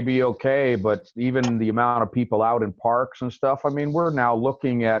we may be okay. But even the amount of people out in parks and stuff, I mean, we're now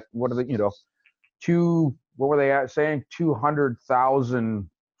looking at, what were they saying? 200,000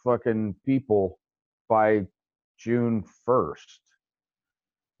 fucking people by June 1st.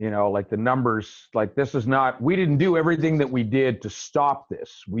 Like the numbers, like this is not, we didn't do everything that we did to stop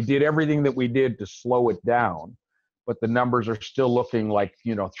this. We did everything that we did to slow it down. But the numbers are still looking like,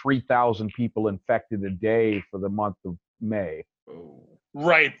 3,000 people infected a day for the month of May.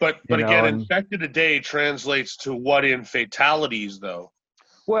 Right, but again, infected a day translates to what in fatalities, though?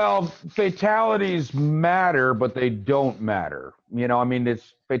 Well, fatalities matter, but they don't matter.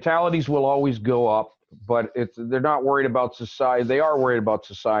 Fatalities will always go up, but they're not worried about society. They are worried about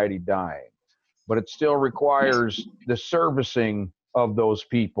society dying, but it still requires the servicing of those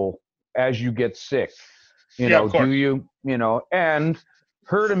people as you get sick. And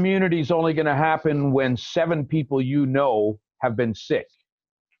herd immunity is only going to happen when 7 people have been sick.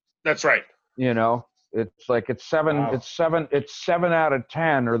 That's right. It's like it's seven out of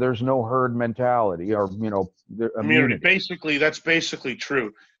 10, or there's no herd mentality, or Immunity. Basically, that's basically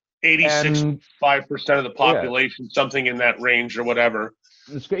true. 86.5% of the population, something in that range or whatever.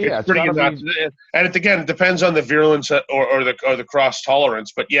 It's pretty nuts. And it again depends on the virulence or the cross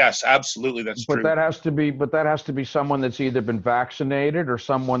tolerance. But yes, absolutely, that's true. But that has to be someone that's either been vaccinated or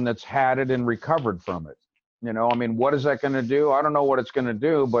someone that's had it and recovered from it. I mean, what is that going to do? I don't know what it's going to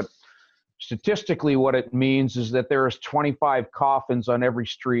do, but statistically, what it means is that there is 25 coffins on every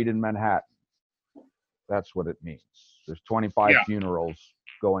street in Manhattan. That's what it means. There's 25 funerals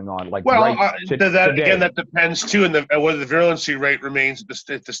going on. Today. Again, that depends too, and whether the virulency rate remains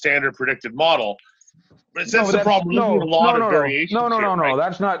at the standard predicted model. But that's the problem. There's a lot of variation. No.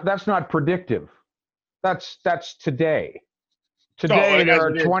 That's not predictive. That's today. Today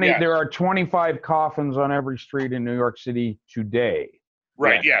there are 25 coffins on every street in New York City today.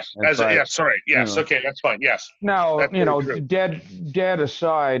 Right. Yes. Sorry. Yes. Okay. That's fine. Yes. Now, dead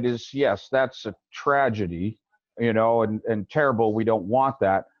aside is, yes, that's a tragedy, and terrible. We don't want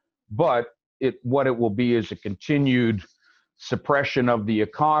that. But what it will be is a continued suppression of the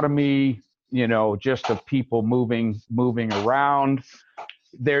economy, just of people moving around.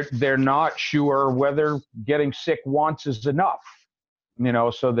 They're not sure whether getting sick once is enough,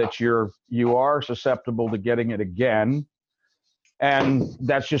 so that you are susceptible to getting it again. And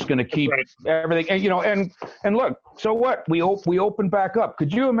that's just going to keep everything. And look, so what? We open back up.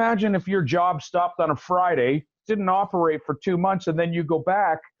 Could you imagine if your job stopped on a Friday, didn't operate for 2 months, and then you go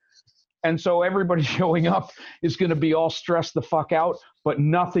back, and so everybody showing up is going to be all stressed the fuck out, but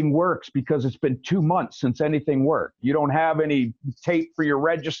nothing works because it's been 2 months since anything worked. You don't have any tape for your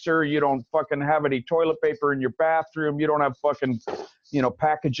register. You don't fucking have any toilet paper in your bathroom. You don't have fucking,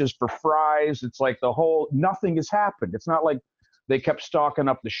 packages for fries. It's like nothing has happened. It's not like they kept stocking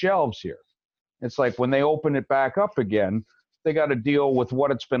up the shelves here. It's like when they open it back up again, they got to deal with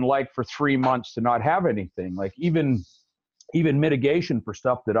what it's been like for 3 months to not have anything. Like even mitigation for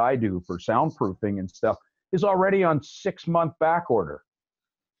stuff that I do for soundproofing and stuff is already on 6-month back order.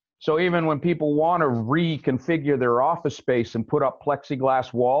 So even when people want to reconfigure their office space and put up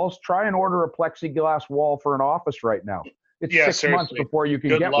plexiglass walls, try and order a plexiglass wall for an office right now. It's 6 months before you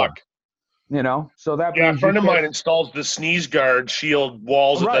can get luck. One. So that means a friend of mine installs the sneeze guard shield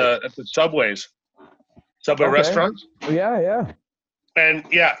walls at the subway restaurants. Yeah. And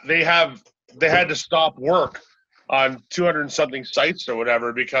they had to stop work on 200 and something sites or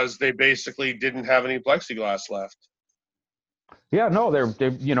whatever because they basically didn't have any plexiglass left. Yeah, no,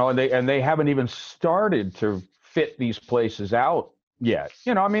 they haven't even started to fit these places out yet.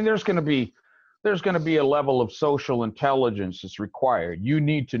 There's going to be a level of social intelligence that's required. You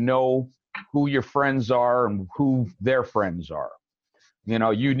need to know who your friends are and who their friends are.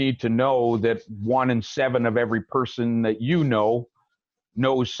 You need to know that 1 in 7 of every person that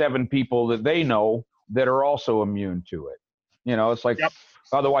knows 7 people that they know that are also immune to it. It's like,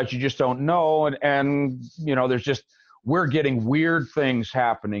 otherwise you just don't know. And we're getting weird things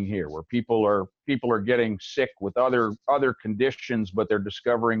happening here where people are getting sick with other conditions, but they're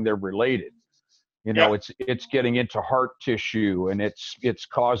discovering they're related. It's getting into heart tissue, and it's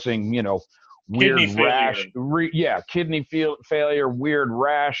causing, weird kidney failure, weird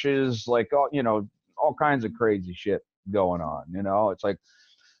rashes, like all kinds of crazy shit going on. It's like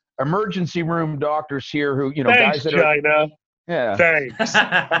emergency room doctors here who, Thanks, guys that China. are, Thanks.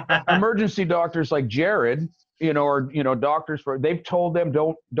 emergency doctors like Jared, or doctors they've told them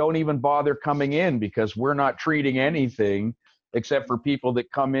don't even bother coming in because we're not treating anything except for people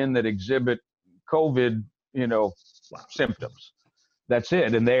that come in that exhibit COVID, symptoms. That's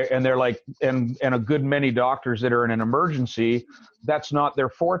it. And they're like, and a good many doctors that are in an emergency, that's not their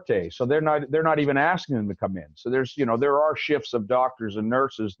forte. So they're not even asking them to come in. So there are shifts of doctors and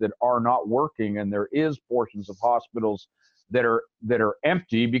nurses that are not working, and there is portions of hospitals that are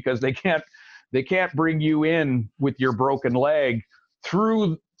empty because they can't bring you in with your broken leg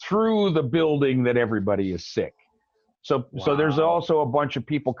through the building that everybody is sick. So there's also a bunch of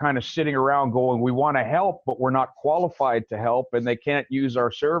people kind of sitting around going, we want to help, but we're not qualified to help, and they can't use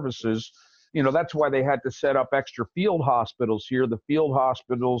our services. That's why they had to set up extra field hospitals here. The field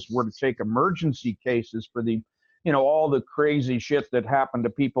hospitals were to take emergency cases for the, all the crazy shit that happened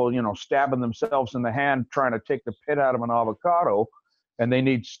to people, stabbing themselves in the hand trying to take the pit out of an avocado, and they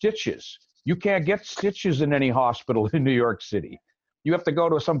need stitches. You can't get stitches in any hospital in New York City. You have to go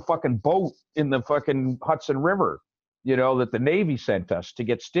to some fucking boat in the fucking Hudson River, that the Navy sent us to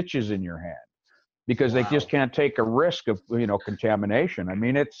get stitches in your hand because they just can't take a risk of, contamination. I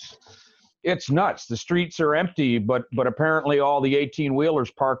mean, It's nuts. The streets are empty, but apparently all the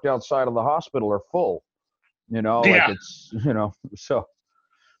 18-wheelers parked outside of the hospital are full. Like it's, so, it's.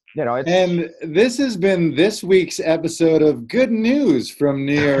 And this has been this week's episode of Good News from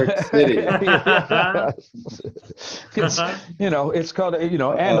New York City. It's called,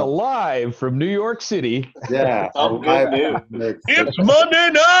 and alive from New York City. Yeah. Good news. It's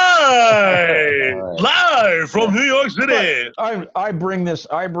Monday night, live from New York City. I bring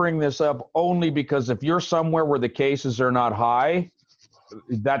this up only because if you're somewhere where the cases are not high,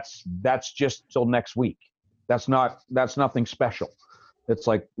 that's just till next week. That's nothing special. It's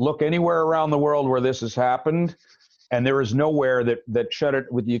like, look anywhere around the world where this has happened, and there is nowhere that shut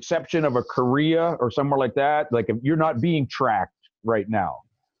it, with the exception of a Korea or somewhere like that. Like, if you're not being tracked right now.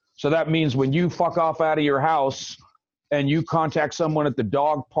 So that means when you fuck off out of your house and you contact someone at the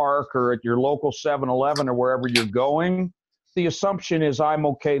dog park or at your local 7-Eleven or wherever you're going, the assumption is I'm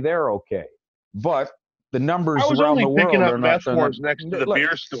okay, they're okay. But the numbers around the world are not. Next to the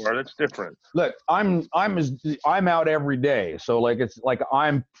beer store. That's different. Look, I'm out every day, so like it's like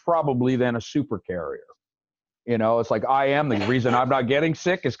I'm probably then a super carrier. It's like I am. The reason I'm not getting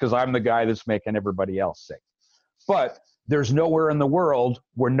sick is because I'm the guy that's making everybody else sick. But there's nowhere in the world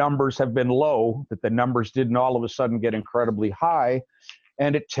where numbers have been low that the numbers didn't all of a sudden get incredibly high,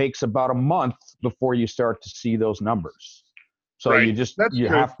 and it takes about a month before you start to see those numbers. So right. you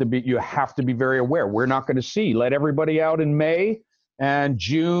have to be very aware. We're not going to let everybody out in May, and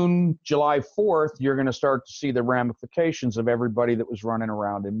June, July 4th, you're going to start to see the ramifications of everybody that was running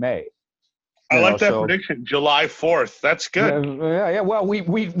around in May. I like that prediction, July 4th. That's good. Yeah. Well,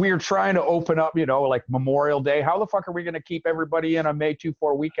 we're trying to open up, like Memorial Day. How the fuck are we going to keep everybody in on May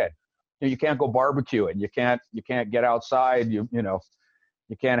 2-4 weekend? You can't go barbecuing. You can't get outside. You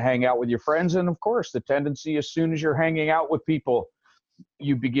can't hang out with your friends. And of course, the tendency, as soon as you're hanging out with people,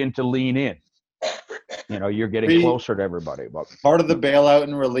 you begin to lean in. You're getting closer to everybody. But part of the bailout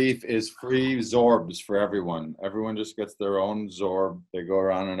and relief is free Zorbs for everyone. Everyone just gets their own Zorb. They go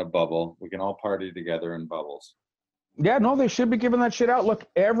around in a bubble. We can all party together in bubbles. Yeah, no, they should be giving that shit out. Look,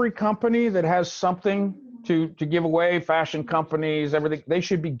 every company that has something to give away, fashion companies, everything, they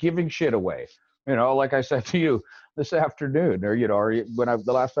should be giving shit away. Like I said to you this afternoon, or the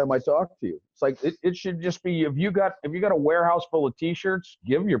last time I talked to you, it's like it should just be, if you got a warehouse full of T-shirts,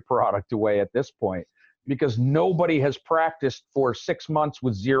 give your product away at this point, because nobody has practiced for 6 months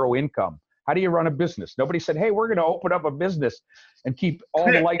with zero income. How do you run a business? Nobody said, hey, we're going to open up a business and keep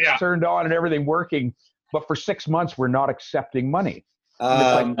all the lights turned on and everything working, but for 6 months we're not accepting money.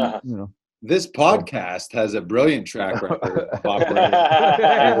 This podcast has a brilliant track record of operating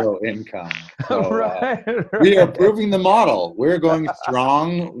zero income. So, right. We are proving the model. We're going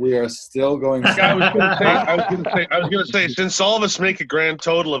strong. We are still going strong. I was going to say, since all of us make a grand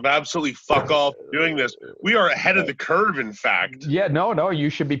total of absolutely fuck all doing this, we are ahead of the curve, in fact. Yeah, no, you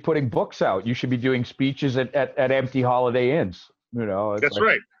should be putting books out. You should be doing speeches at empty Holiday Inns. That's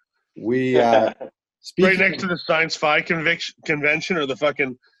right. We right next to the Science Fi convention or the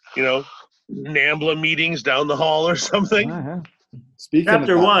fucking, NAMBLA meetings down the hall or something. Uh-huh.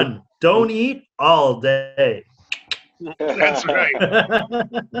 Chapter 1, don't eat all day. That's right.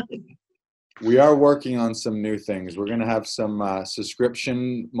 We are working on some new things. We're going to have some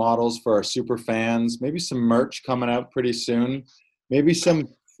subscription models for our super fans, maybe some merch coming out pretty soon. Maybe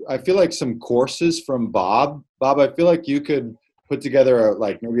I feel like some courses from Bob. Bob, I feel like you could put together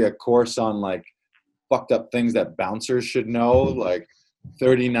maybe a course on fucked up things that bouncers should know, like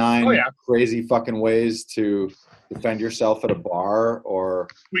 39 crazy fucking ways to defend yourself at a bar. Or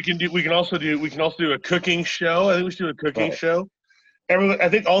we can also do a cooking show. I think we should do a cooking show. I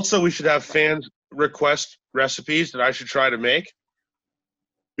think also we should have fans request recipes that I should try to make,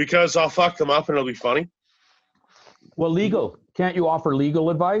 because I'll fuck them up and it'll be funny. Well, legal. Can't you offer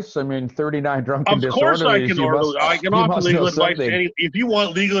legal advice? I mean, 39 drunken Of course I disorderlies. I can offer legal advice. If you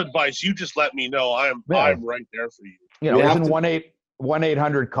want legal advice, you just let me know. I'm right there for you. Isn't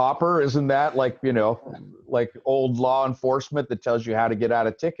 1-800-COPPER, isn't that like old law enforcement that tells you how to get out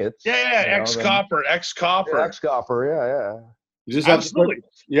of tickets? Yeah, ex-copper. Ex-copper, yeah. You just have to put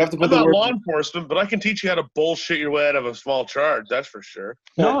I'm the not word law enforcement, but I can teach you how to bullshit your way out of a small charge. That's for sure.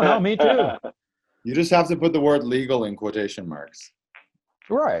 No, me too. You just have to put the word legal in quotation marks.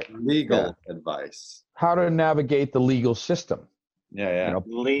 Right. Legal advice. How to navigate the legal system. Yeah.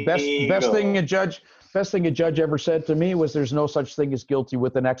 Best thing a judge ever said to me was, there's no such thing as guilty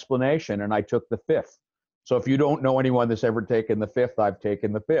with an explanation, and I took the fifth. So if you don't know anyone that's ever taken the fifth, I've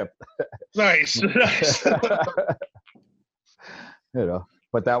taken the fifth. Nice.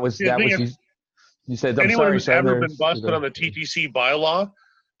 But that was he said, I'm anyone sorry, who's ever been busted on the TTC bylaw,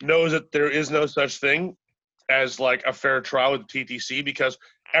 knows that there is no such thing as like a fair trial with the TTC, because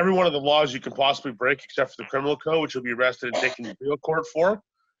every one of the laws you can possibly break, except for the criminal code, which you'll be arrested and taken to real court for,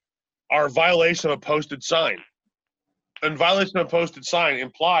 are a violation of a posted sign. And violation of a posted sign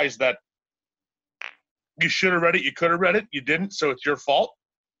implies that you should have read it, you could have read it, you didn't, so it's your fault.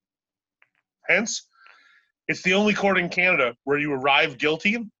 Hence, it's the only court in Canada where you arrive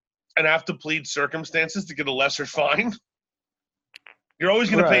guilty and have to plead circumstances to get a lesser fine. You're always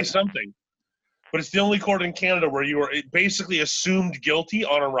going to pay something. But it's the only court in Canada where you are basically assumed guilty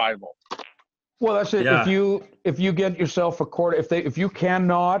on arrival. Well, that's it. Yeah. If you get yourself a court, if you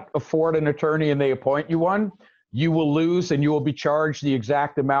cannot afford an attorney and they appoint you one, you will lose and you will be charged the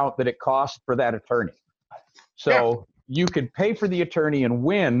exact amount that it costs for that attorney. So you can pay for the attorney and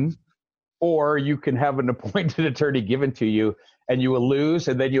win, or you can have an appointed attorney given to you and you will lose,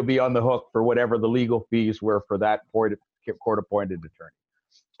 and then you'll be on the hook for whatever the legal fees were for that court-appointed attorney.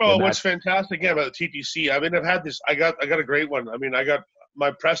 Oh, what's fantastic again about the TTC, I mean, I've had this, I got a great one. I mean,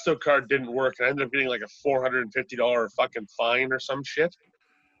 my Presto card didn't work, and I ended up getting like a $450 fucking fine or some shit.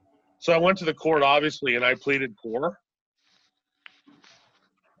 So I went to the court, obviously, and I pleaded core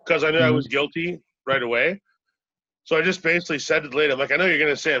because I knew I was guilty right away. So I just basically said to the lady, I'm like, I know you're going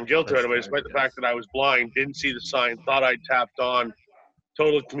to say I'm guilty right away, despite the fact that I was blind, didn't see the sign, thought I tapped on,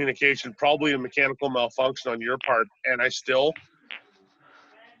 total communication, probably a mechanical malfunction on your part, and I still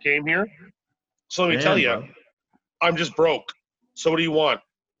came here. So let me tell you, I'm just broke. So what do you want?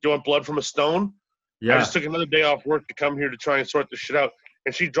 Do you want blood from a stone? Yeah. I just took another day off work to come here to try and sort this shit out.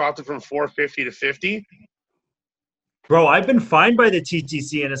 And she dropped it from 450 to 50. Bro, I've been fined by the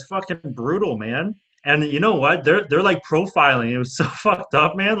TTC, and it's fucking brutal, man. And you know what? They're like profiling. It was so fucked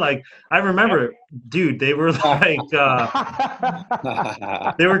up, man. Like I remember, dude, they were like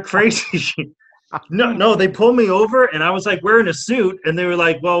they were crazy. No, they pulled me over, and I was like wearing a suit, and they were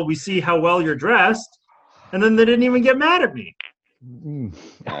like, "Well, we see how well you're dressed," and then they didn't even get mad at me.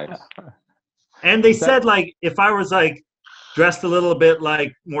 Nice. And they said like if I was like dressed a little bit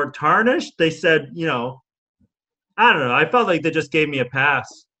like more tarnished, they said, you know, I don't know. I felt like they just gave me a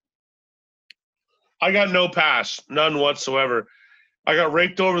pass. I got no pass, none whatsoever. I got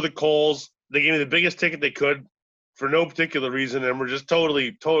raked over the coals. They gave me the biggest ticket they could for no particular reason, and we're just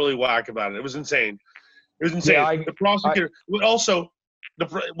totally whack about it. It was insane. It was insane. Yeah, the prosecutor, also,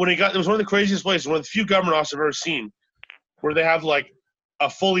 when he got, it was one of the craziest places, one of the few government offices I've ever seen, where they have like a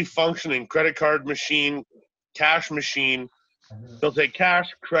fully functioning credit card machine, cash machine. They'll take cash,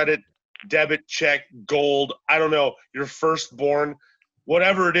 credit, debit, check, gold. I don't know, your firstborn.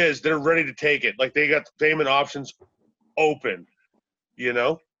 Whatever it is, they're ready to take it. Like they got the payment options open, you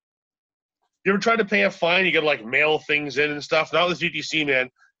know? You ever tried to pay a fine? You got to like mail things in and stuff. Not with GTC, man.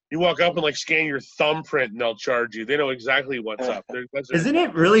 You walk up and like scan your thumbprint and they'll charge you. They know exactly what's up. Isn't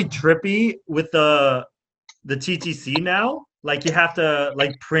it really trippy with the TTC now? Like you have to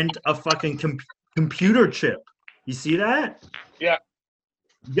like print a fucking computer chip. You see that? Yeah.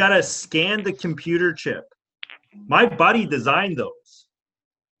 You got to scan the computer chip. My buddy designed those.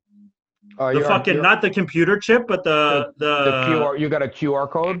 The fucking not the computer chip, but the QR. You got a QR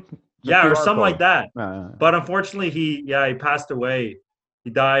code? Yeah, QR or something code. like that. But unfortunately, he passed away. He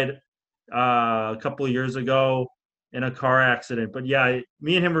died a couple of years ago in a car accident. But yeah,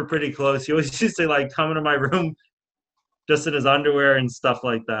 me and him were pretty close. He always used to like come into my room just in his underwear and stuff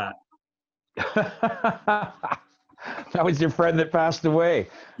like that. That was your friend that passed away.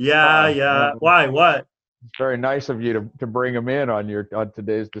 Yeah. Why? What? Very nice of you to bring him in on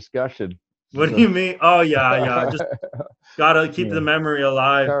today's discussion. What do you mean? Oh yeah. Just gotta keep the memory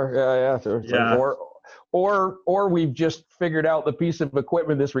alive. Or we've just figured out the piece of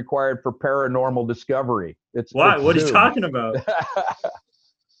equipment that's required for paranormal discovery. What are you talking about?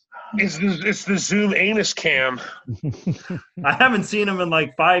 It's the Zoom anus cam. I haven't seen him in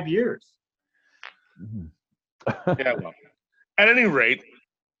like 5 years. Yeah, well. At any rate,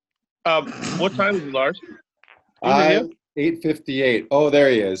 what time is it, Lars? 8:58. Oh, there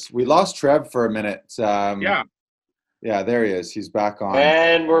he is. We lost Trev for a minute. Yeah, there he is. He's back on.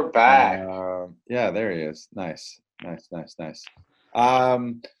 And we're back. Yeah, there he is. Nice. I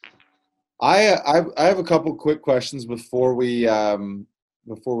have a couple quick questions before we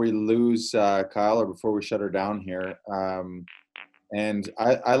lose Kyle, or before we shut her down here. And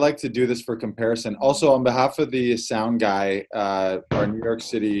I like to do this for comparison. Also, on behalf of the sound guy, our New York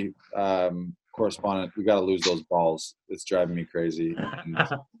City correspondent, we got to lose those balls. It's driving me crazy.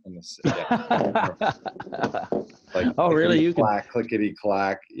 Like, oh, really? You clack, clickety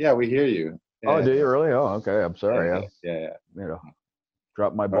clack. Yeah, we hear you. Yeah. Oh, do you really? Oh, okay. I'm sorry. Yeah. You know.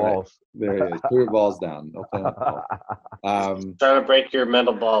 Drop my All right. balls. There it is. Put your balls down. No playing with balls. Trying to break your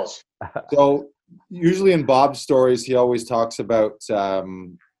mental balls. So usually in Bob's stories, he always talks about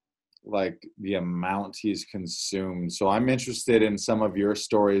like the amount he's consumed. So I'm interested in some of your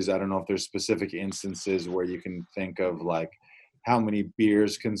stories. I don't know if there's specific instances where you can think of like how many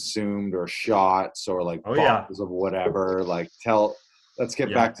beers consumed or shots or like bottles of whatever. Like let's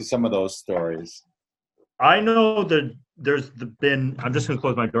get back to some of those stories. I know that there's been, I'm just going to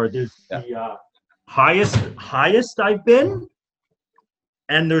close my door. There's the highest I've been,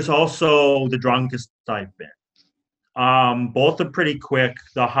 and there's also the drunkest I've been. Both are pretty quick.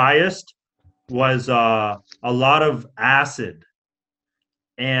 The highest was a lot of acid.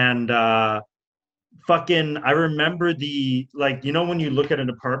 And I remember when you look at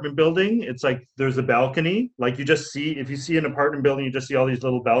an apartment building, it's like there's a balcony. Like if you see an apartment building, you just see all these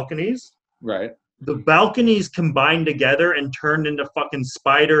little balconies. Right. The balconies combined together and turned into fucking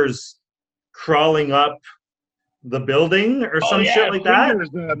spiders crawling up the building or some shit like that.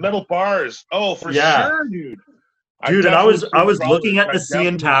 The metal bars. Oh, for sure, dude. Dude, and I was looking at the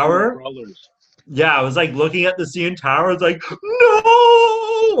CN Tower. Yeah, I was like looking at the CN Tower. I was like,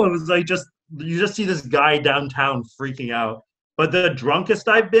 no! I was like, you just see this guy downtown freaking out. But the drunkest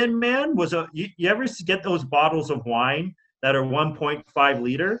I've been, man, was you ever get those bottles of wine that are 1.5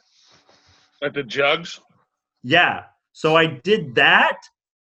 liter? Like the jugs? Yeah. So I did that,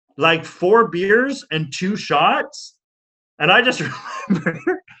 like 4 beers and 2 shots. And I just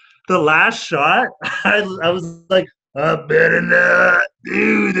remember the last shot, I was like, I better not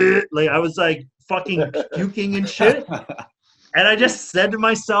do this. Like, I was like fucking puking and shit. And I just said to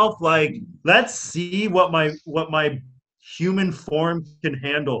myself, like, let's see what my human form can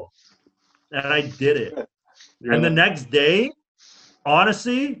handle. And I did it. Yeah. And the next day,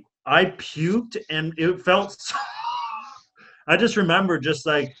 honestly, I puked and it felt so I just remember just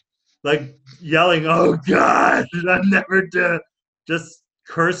like yelling, "Oh God, I'm never done," just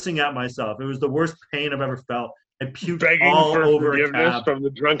cursing at myself. It was the worst pain I've ever felt. I puked begging all for over forgiveness a cab. from the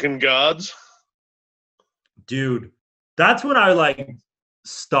drunken gods. Dude, that's when I like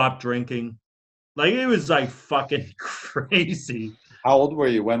stopped drinking. Like it was like fucking crazy. How old were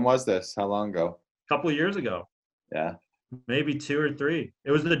you? When was this? How long ago? A couple of years ago. Yeah. Maybe 2 or 3.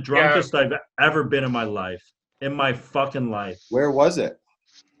 It was the drunkest I've ever been in my life. In my fucking life. Where was it?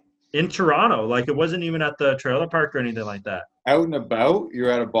 In Toronto. Like it wasn't even at the trailer park or anything like that. Out and about? You're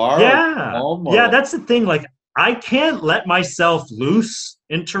at a bar? Yeah. Yeah, that's the thing. Like I can't let myself loose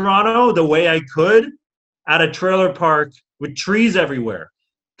in Toronto the way I could at a trailer park with trees everywhere.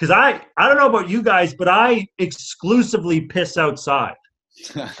 Because I don't know about you guys, but I exclusively piss outside.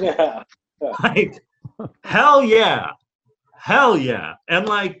 Like, hell yeah. Hell yeah. And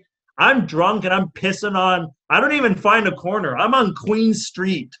like, I'm drunk and I'm pissing on, I don't even find a corner. I'm on Queen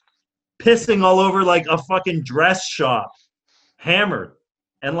Street, pissing all over like a fucking dress shop, hammered.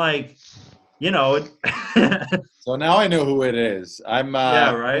 And like, you know. So now I know who it is.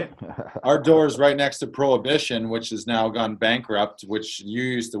 Yeah, right. Our door is right next to Prohibition, which has now gone bankrupt, which you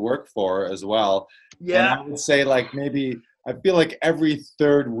used to work for as well. Yeah. And I would say like maybe, I feel like every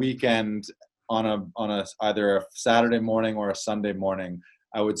third weekend on a either a Saturday morning or a Sunday morning,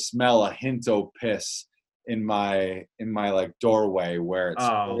 I would smell a hint of piss in my like doorway where it's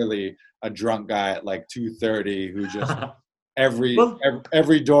really a drunk guy at like 2:30 who just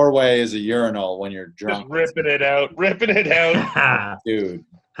every doorway is a urinal when you're drunk. Just ripping it out, dude.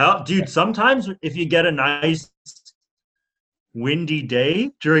 Dude, sometimes if you get a nice windy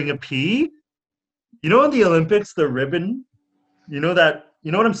day during a pee, you know in the Olympics the ribbon, you know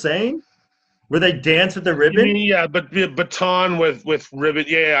what I'm saying? Where they dance with the ribbon? Yeah, but the baton with ribbon.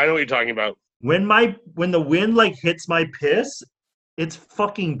 Yeah, I know what you're talking about. When the wind like hits my piss, it's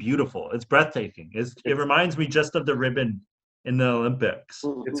fucking beautiful. It's breathtaking. It reminds me just of the ribbon in the Olympics.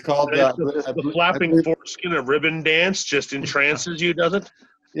 It's called the flapping foreskin of ribbon dance just entrances you, does it?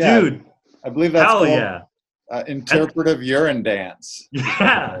 Yeah, dude. I believe that's hell called yeah. Interpretive urine dance.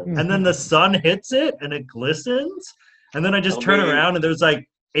 Yeah, and then the sun hits it and it glistens, and then I just turn around and there's like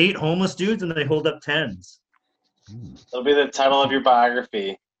 8 homeless dudes and they hold up 10s. That'll be the title of your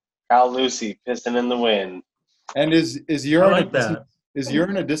biography. Cal Lucy, pissing in the wind. And is urine like that. Is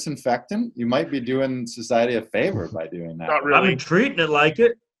urine a disinfectant? You might be doing society a favor by doing that. Not really. I've been treating it like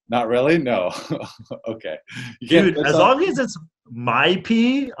it. Not really? No. Okay. Dude, as long as it's my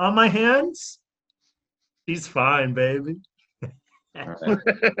pee on my hands, he's fine, baby. All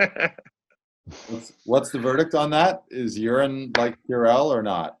right. What's the verdict on that? Is urine like Purell or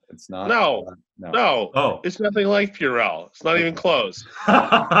not? It's not. No. Oh, It's nothing like Purell. It's not even close.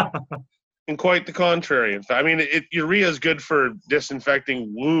 And quite the contrary. In fact, I mean, urea is good for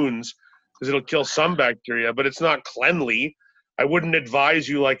disinfecting wounds because it'll kill some bacteria, but it's not cleanly. I wouldn't advise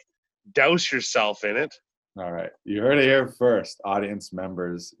you like douse yourself in it. All right. You heard it here first, audience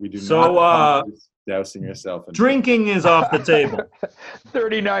members. We do So, not advise dousing yourself in Drinking is off the table.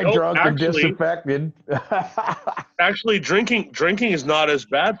 39 Nope, drunk and actually- disinfected. Actually, drinking is not as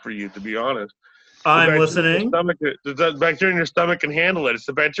bad for you, to be honest. I'm The listening. the bacteria in your stomach can handle it. It's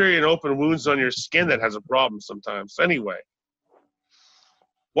the bacteria in open wounds on your skin that has a problem sometimes. Anyway,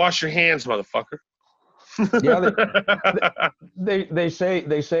 wash your hands, motherfucker. Yeah, they say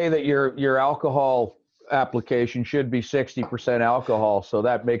that your alcohol application should be 60% alcohol, so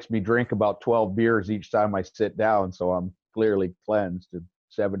that makes me drink about 12 beers each time I sit down, so I'm clearly cleansed to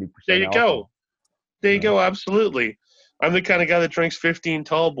 70%. There you alcohol. go. There you go. Absolutely. I'm the kind of guy that drinks 15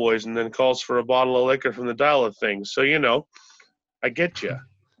 tall boys and then calls for a bottle of liquor from the dial of things. So, I get you.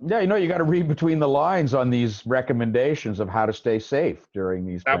 Yeah, you got to read between the lines on these recommendations of how to stay safe during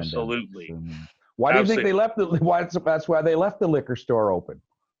these pandemics. Absolutely. And why do you think they left that's why they left the liquor store open?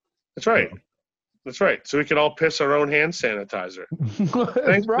 That's right. That's right. So we can all piss our own hand sanitizer.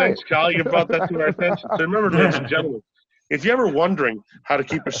 That's right. Thanks, Kyle. You brought that to our attention. So remember, ladies and gentlemen, if you're ever wondering how to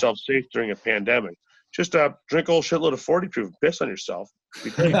keep yourself safe during a pandemic, just drink a whole shitload of 40 proof and piss on yourself.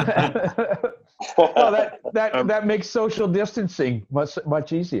 Well, that makes social distancing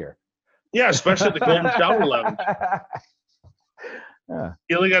much easier. Yeah, especially at the Golden Shower Lounge. Yeah.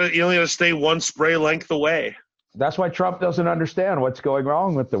 You only gotta stay one spray length away. That's why Trump doesn't understand what's going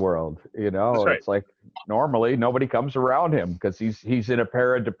wrong with the world. That's right. It's like normally nobody comes around him because he's in a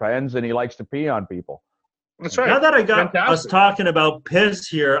pair of Depends and he likes to pee on people. That's right. Now that I got us Fantastic. talking about piss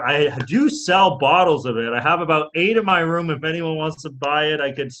here, I do sell bottles of it. I have about 8 in my room. If anyone wants to buy it,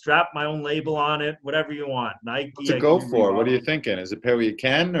 I could strap my own label on it, whatever you want. Nike. What's it go for? What are you thinking? Is it pay what you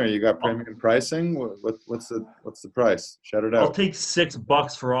can, or you got premium pricing? What's the price? Shout it I'll out. take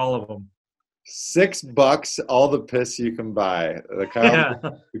 $6 for all of them. $6, all the piss you can buy. The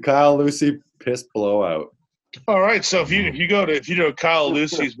Yeah. Kyle Lucy piss blowout. All right. So if you go to Kyle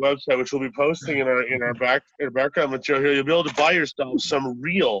Lucy's website, which we'll be posting in our background material here, you'll be able to buy yourself some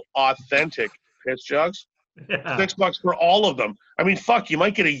real authentic piss jugs. Yeah. $6 for all of them. I mean, fuck, you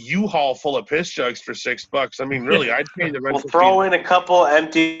might get a U-Haul full of piss jugs for $6. I mean, really, I'd pay the We'll rental throw fee. in a couple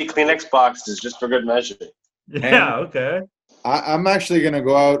empty Kleenex boxes just for good measure. Yeah, okay. I'm actually going to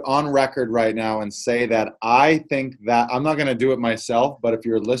go out on record right now and say that I think that I'm not going to do it myself, but if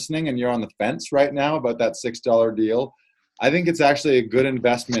you're listening and you're on the fence right now about that $6 deal, I think it's actually a good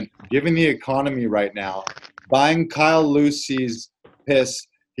investment given the economy right now. Buying Kyle Lucy's piss,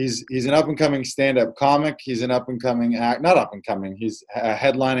 he's an up-and-coming stand-up comic. He's an up-and-coming not up-and-coming. He's a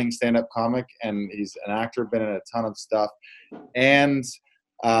headlining stand-up comic, and he's an actor, been in a ton of stuff. And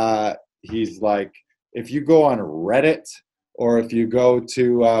he's like, if you go on Reddit, or if you go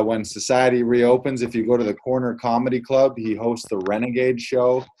to when society reopens, if you go to the Corner Comedy Club, he hosts the Renegade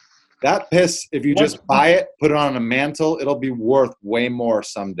show. That piss, if you just buy it, put it on a mantle, it'll be worth way more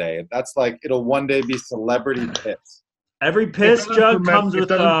someday. That's like, it'll one day be celebrity piss. Every piss doesn't jug ferment- comes it with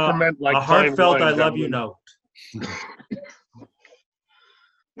doesn't a ferment like fine heartfelt wine, "I love you" gentlemen. note.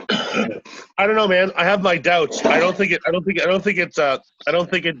 I don't know, man. I have my doubts. I don't think it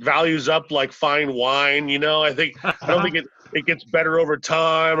values up like fine wine. I don't think it gets better over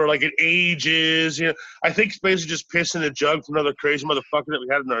time, or like it ages. I think it's basically just piss in a jug from another crazy motherfucker that we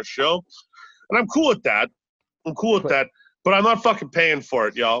had in our show, and I'm cool with that. But I'm not fucking paying for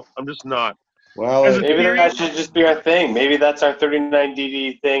it, y'all. I'm just not. Well, As a Maybe theory- that should just be our thing. Maybe that's our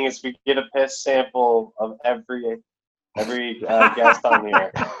 39DD thing, is we get a piss sample of every guest on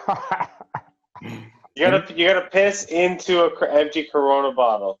here. You gotta piss into a empty Corona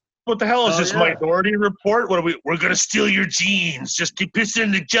bottle. What the hell is Oh, this yeah. Minority Report? We're gonna steal your genes. Just keep pissing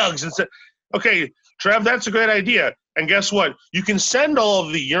in the jugs and say, okay, Trev, that's a great idea. And guess what? You can send all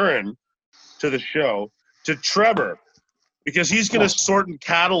of the urine to the show to Trevor, because he's gonna sort and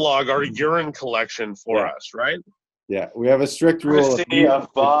catalog our urine collection for us, right? yeah, we have a strict rule. Courtesy of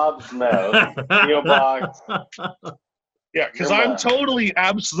Bob's Mouth. P.O. Box. Yeah, because You're I'm mine. totally,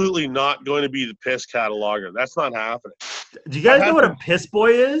 absolutely not going to be the piss cataloger. That's not happening. Do you guys know what a piss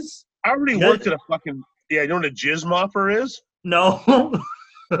boy is? I already Yeah. worked at a fucking, you know what a jizz mopper is? No.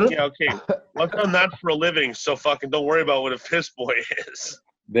 Yeah, okay. Well, I've done that for a living, so fucking don't worry about what a piss boy is.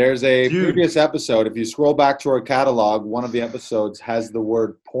 There's a Dude. previous episode. If you scroll back to our catalog, one of the episodes has the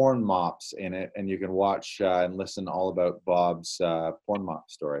word porn mops in it, and you can watch and listen all about Bob's porn mop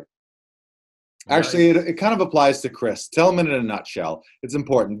story. Actually, it kind of applies to Chris. Tell him in a nutshell. It's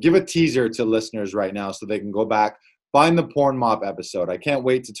important. Give a teaser to listeners right now so they can go back, Find the Porn Mop episode. I can't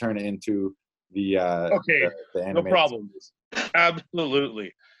wait to turn it into the Okay, the no animated problem. series.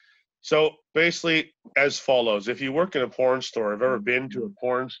 Absolutely. So basically, as follows: if you work in a porn store, I've ever been to a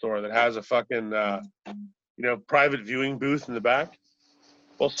porn store that has a fucking private viewing booth in the back.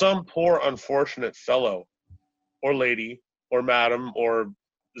 Well, some poor unfortunate fellow, or lady, or madam, or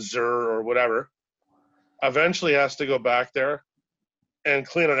zer, or whatever, eventually has to go back there and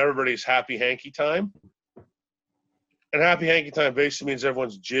clean on everybody's happy hanky time. And happy hanky time basically means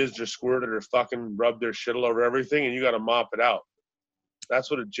everyone's jizzed or squirted or fucking rubbed their shit all over everything, and you got to mop it out. That's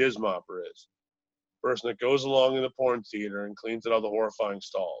what a jizz mopper is. Person that goes along in the porn theater and cleans out all the horrifying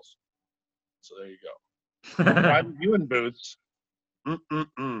stalls. So there you go. Private viewing booths.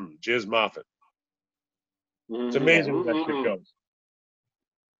 Jizz mopping. It's amazing where that shit goes.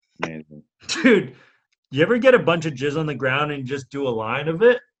 Amazing. Dude, you ever get a bunch of jizz on the ground and just do a line of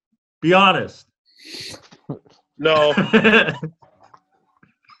it? Be honest. No.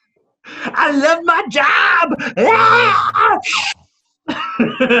 I love my job.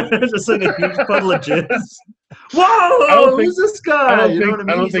 Just like a huge puddle of jizz. Whoa! Who's this guy? You know what I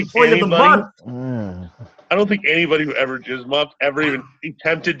mean? He's the employee of the month. I don't think anybody who ever jizz mopped ever even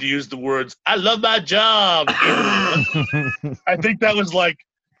attempted to use the words "I love my job." I think that was like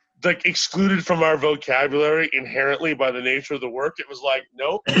excluded from our vocabulary inherently by the nature of the work. It was like,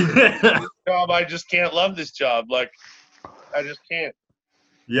 nope, this job, I just can't love this job. Like, I just can't.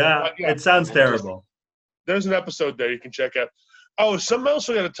 Yeah, it sounds terrible. There's an episode there you can check out. Oh, something else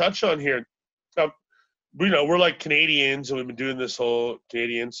we got to touch on here. We're like Canadians, and we've been doing this whole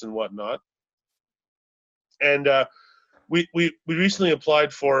Canadians and whatnot. And we recently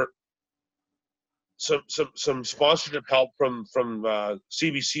applied for some sponsorship help from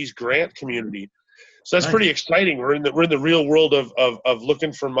CBC's grant community. So that's pretty exciting. We're in the real world of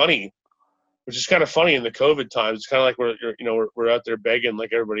looking for money, which is kind of funny in the COVID times. It's kind of like we're out there begging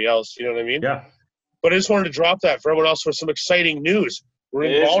like everybody else. You know what I mean? Yeah. But I just wanted to drop that for everyone else for some exciting news. We're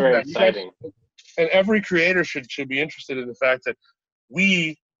It is involved in very that. exciting. And every creator should be interested in the fact that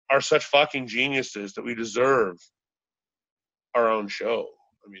we are such fucking geniuses that we deserve our own show.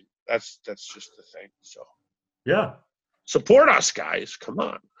 I mean, that's just the thing. So Yeah. support us, guys. Come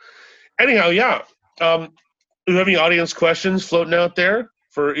on. Anyhow, yeah. Do you have any audience questions floating out there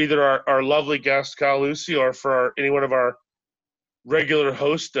for either our lovely guest Kyle Lucy or for any one of our regular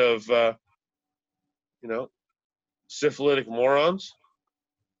host of syphilitic morons?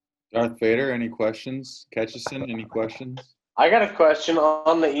 Darth Vader, any questions? Ketchison, any questions? I got a question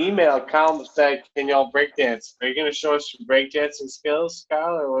on the email. Kyle said, "Can y'all breakdance? Are you going to show us your breakdancing skills,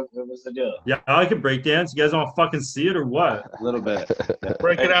 Kyle, or what's the deal?" Yeah, I can break dance. You guys want to fucking see it or what? A little bit. Yeah.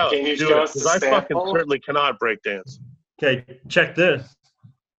 Break it out. Can you Do show it, us the 'cause I fucking sample? certainly cannot break dance. Okay, check this.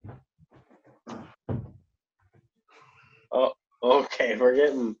 Oh, okay. We're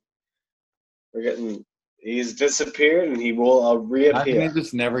getting. He's disappeared, and he will I think reappear. it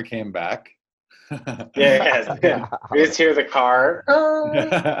just never came back. Yeah. We just hear the car.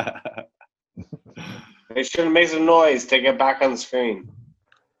 They should have made some noise to get back on the screen.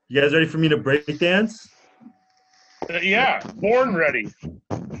 You guys ready for me to break dance? Yeah, born ready.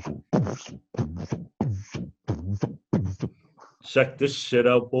 Check this shit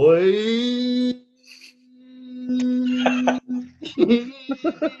out, boy.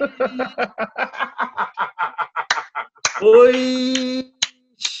 Boy,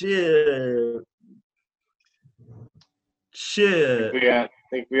 shit. I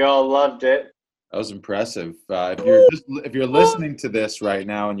think we all loved it. That was impressive. If you're listening to this right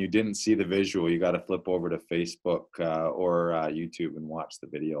now and you didn't see the visual, you got to flip over to Facebook or YouTube and watch the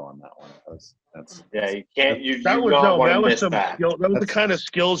video on that one. You can't. You That do was not want to that was miss some that. skill. That was the kind of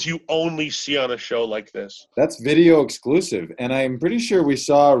skills you only see on a show like this. That's video exclusive, and I'm pretty sure we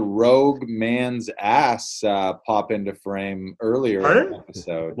saw Rogue Man's ass pop into frame earlier in the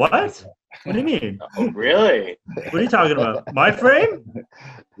episode. What? What do you mean? Oh, really? What are you talking about? My frame?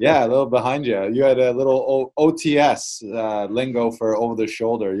 Yeah, a little behind you. You had a little OTS lingo for over the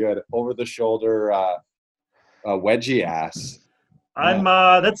shoulder. You had over the shoulder wedgie ass. I'm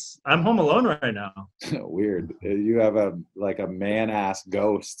home alone right now. Weird. You have a man ass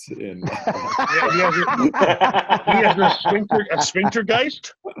ghost in. He has a sphincter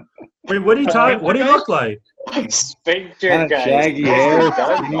geist. Wait, what are you talking? What do you look like? Sphincter Kind of guys. shaggy hair,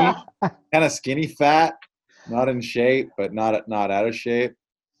 kind of skinny fat, not in shape, but not out of shape.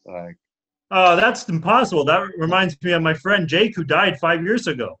 Like, Oh, that's impossible. That reminds me of my friend Jake, who died 5 years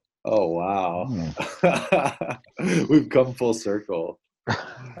ago. oh wow, we've come full circle.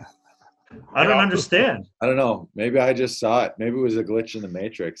 I don't understand. I don't know. Maybe I just saw it. Maybe it was a glitch in the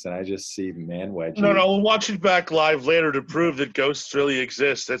Matrix, and I just see man wedgie. No, we'll watch it back live later to prove that ghosts really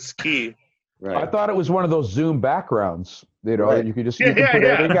exist. That's key. Right. I thought it was one of those Zoom backgrounds. You know, Right. you could just Yeah, you can put yeah.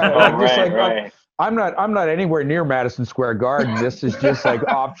 everything Oh, out. right. I'm not anywhere near Madison Square Garden. This is just like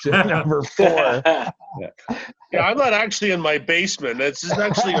option number 4. Yeah, I'm not actually in my basement. This is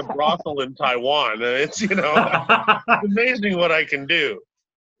actually a brothel in Taiwan. It's it's amazing what I can do.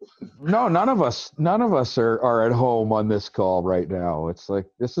 No, none of us are at home on this call right now. It's like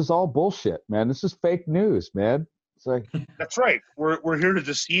this is all bullshit, man. This is fake news, man. It's like That's right. We're here to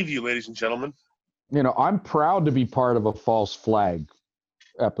deceive you, ladies and gentlemen. you know, I'm proud to be part of a false flag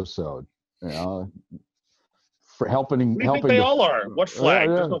episode. You know, for helping. We think they all are. What flag?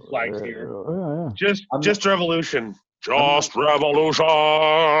 There's no flags here. Yeah. Just revolution. Just revolution.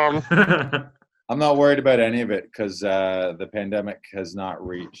 I'm not worried about any of it because the pandemic has not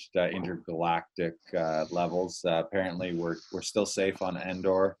reached intergalactic levels. Apparently, we're still safe on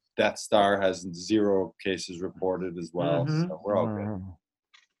Endor. Death Star has 0 cases reported as well, so we're all good.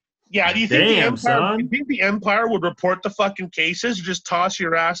 Yeah, do you think Damn, the son. Empire? You think the Empire would report the fucking cases, or just toss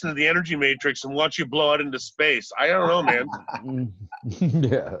your ass into the energy matrix and watch you blow out into space? I don't know, man.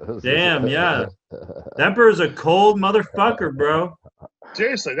 Yeah. Damn, yeah. Emperor's a cold motherfucker, bro.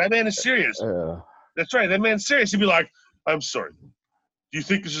 Seriously, that man is serious. That's right, that man's serious. He'd be like, "I'm sorry. Do you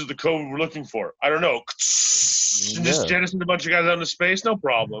think this is the COVID we're looking for? I don't know." And just jettison a bunch of guys out into space, no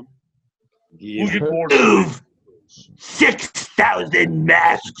problem. Yeah. We'll get bored of it. 6,000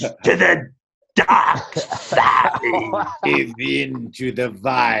 masks to the dark side. Give in to the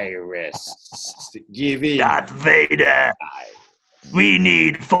virus. Give in. Darth Vader. We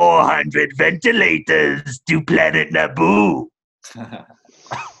need 400 ventilators to planet Naboo.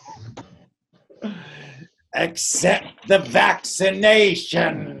 Accept the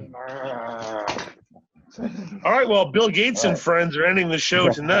vaccination. All right, well, Bill Gates and friends are ending the show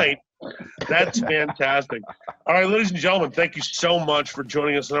tonight. That's fantastic. All right, ladies and gentlemen, thank you so much for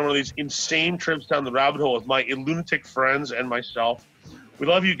joining us on one of these insane trips down the rabbit hole with my lunatic friends and myself. We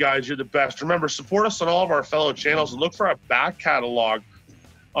love you guys. You're the best. Remember, support us on all of our fellow channels and look for our back catalog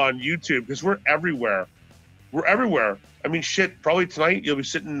on YouTube because we're everywhere. We're everywhere. I mean, shit, probably tonight you'll be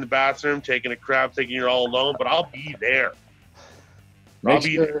sitting in the bathroom taking a crap thinking you're all alone, but I'll be there. Make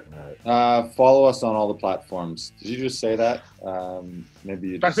sure follow us on all the platforms. Did you just say that? Maybe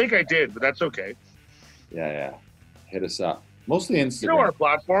you just, I think I did, but that's okay. Yeah. Hit us up. Mostly Instagram. You know our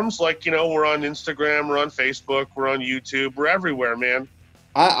platforms, like, we're on Instagram, we're on Facebook, we're on YouTube, we're everywhere, man.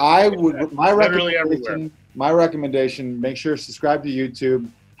 I would my Literally everywhere. recommendation, make sure subscribe to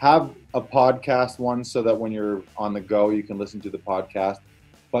YouTube, have a podcast one so that when you're on the go you can listen to the podcast.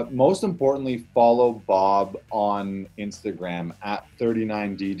 But most importantly, follow Bob on Instagram at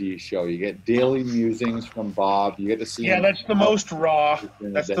 39DD Show. You get daily musings from Bob. You get to see him. That's the most raw.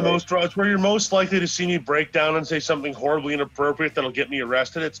 That's the most raw. It's where you're most likely to see me break down and say something horribly inappropriate that'll get me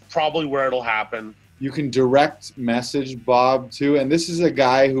arrested. It's probably where it'll happen. You can direct message Bob too. And this is a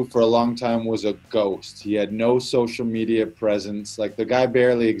guy who for a long time was a ghost. He had no social media presence. Like the guy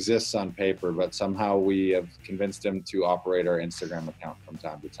barely exists on paper, but somehow we have convinced him to operate our Instagram account from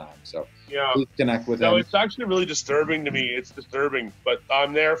time to time. So please connect with him. No, it's actually really disturbing to me. It's disturbing, but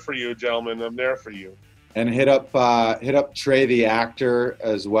I'm there for you, gentlemen. I'm there for you. And hit up Trey the actor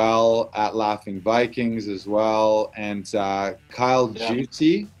as well at Laughing Vikings as well, and Kyle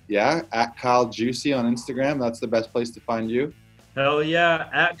Juicy, at Kyle Juicy on Instagram. That's the best place to find you. Hell yeah,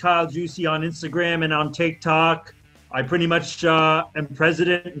 at Kyle Juicy on Instagram and on TikTok. I pretty much am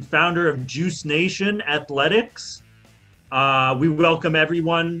president and founder of Juice Nation Athletics. We welcome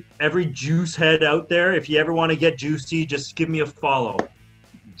everyone, every juice head out there. If you ever want to get juicy, just give me a follow.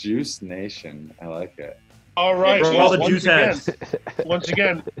 Juice Nation, I like it. All right, all the juice heads. Once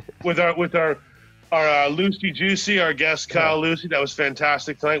again, with our Lucy Juicy, our guest Kyle Lucy, that was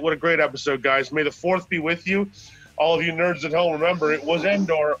fantastic tonight. What a great episode, guys! May the 4th be with you. All of you nerds at home, remember it was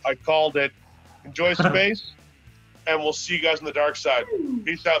Endor. I called it. Enjoy space, and we'll see you guys on the dark side.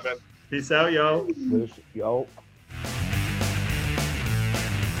 Peace out, man. Peace out, yo. Yo.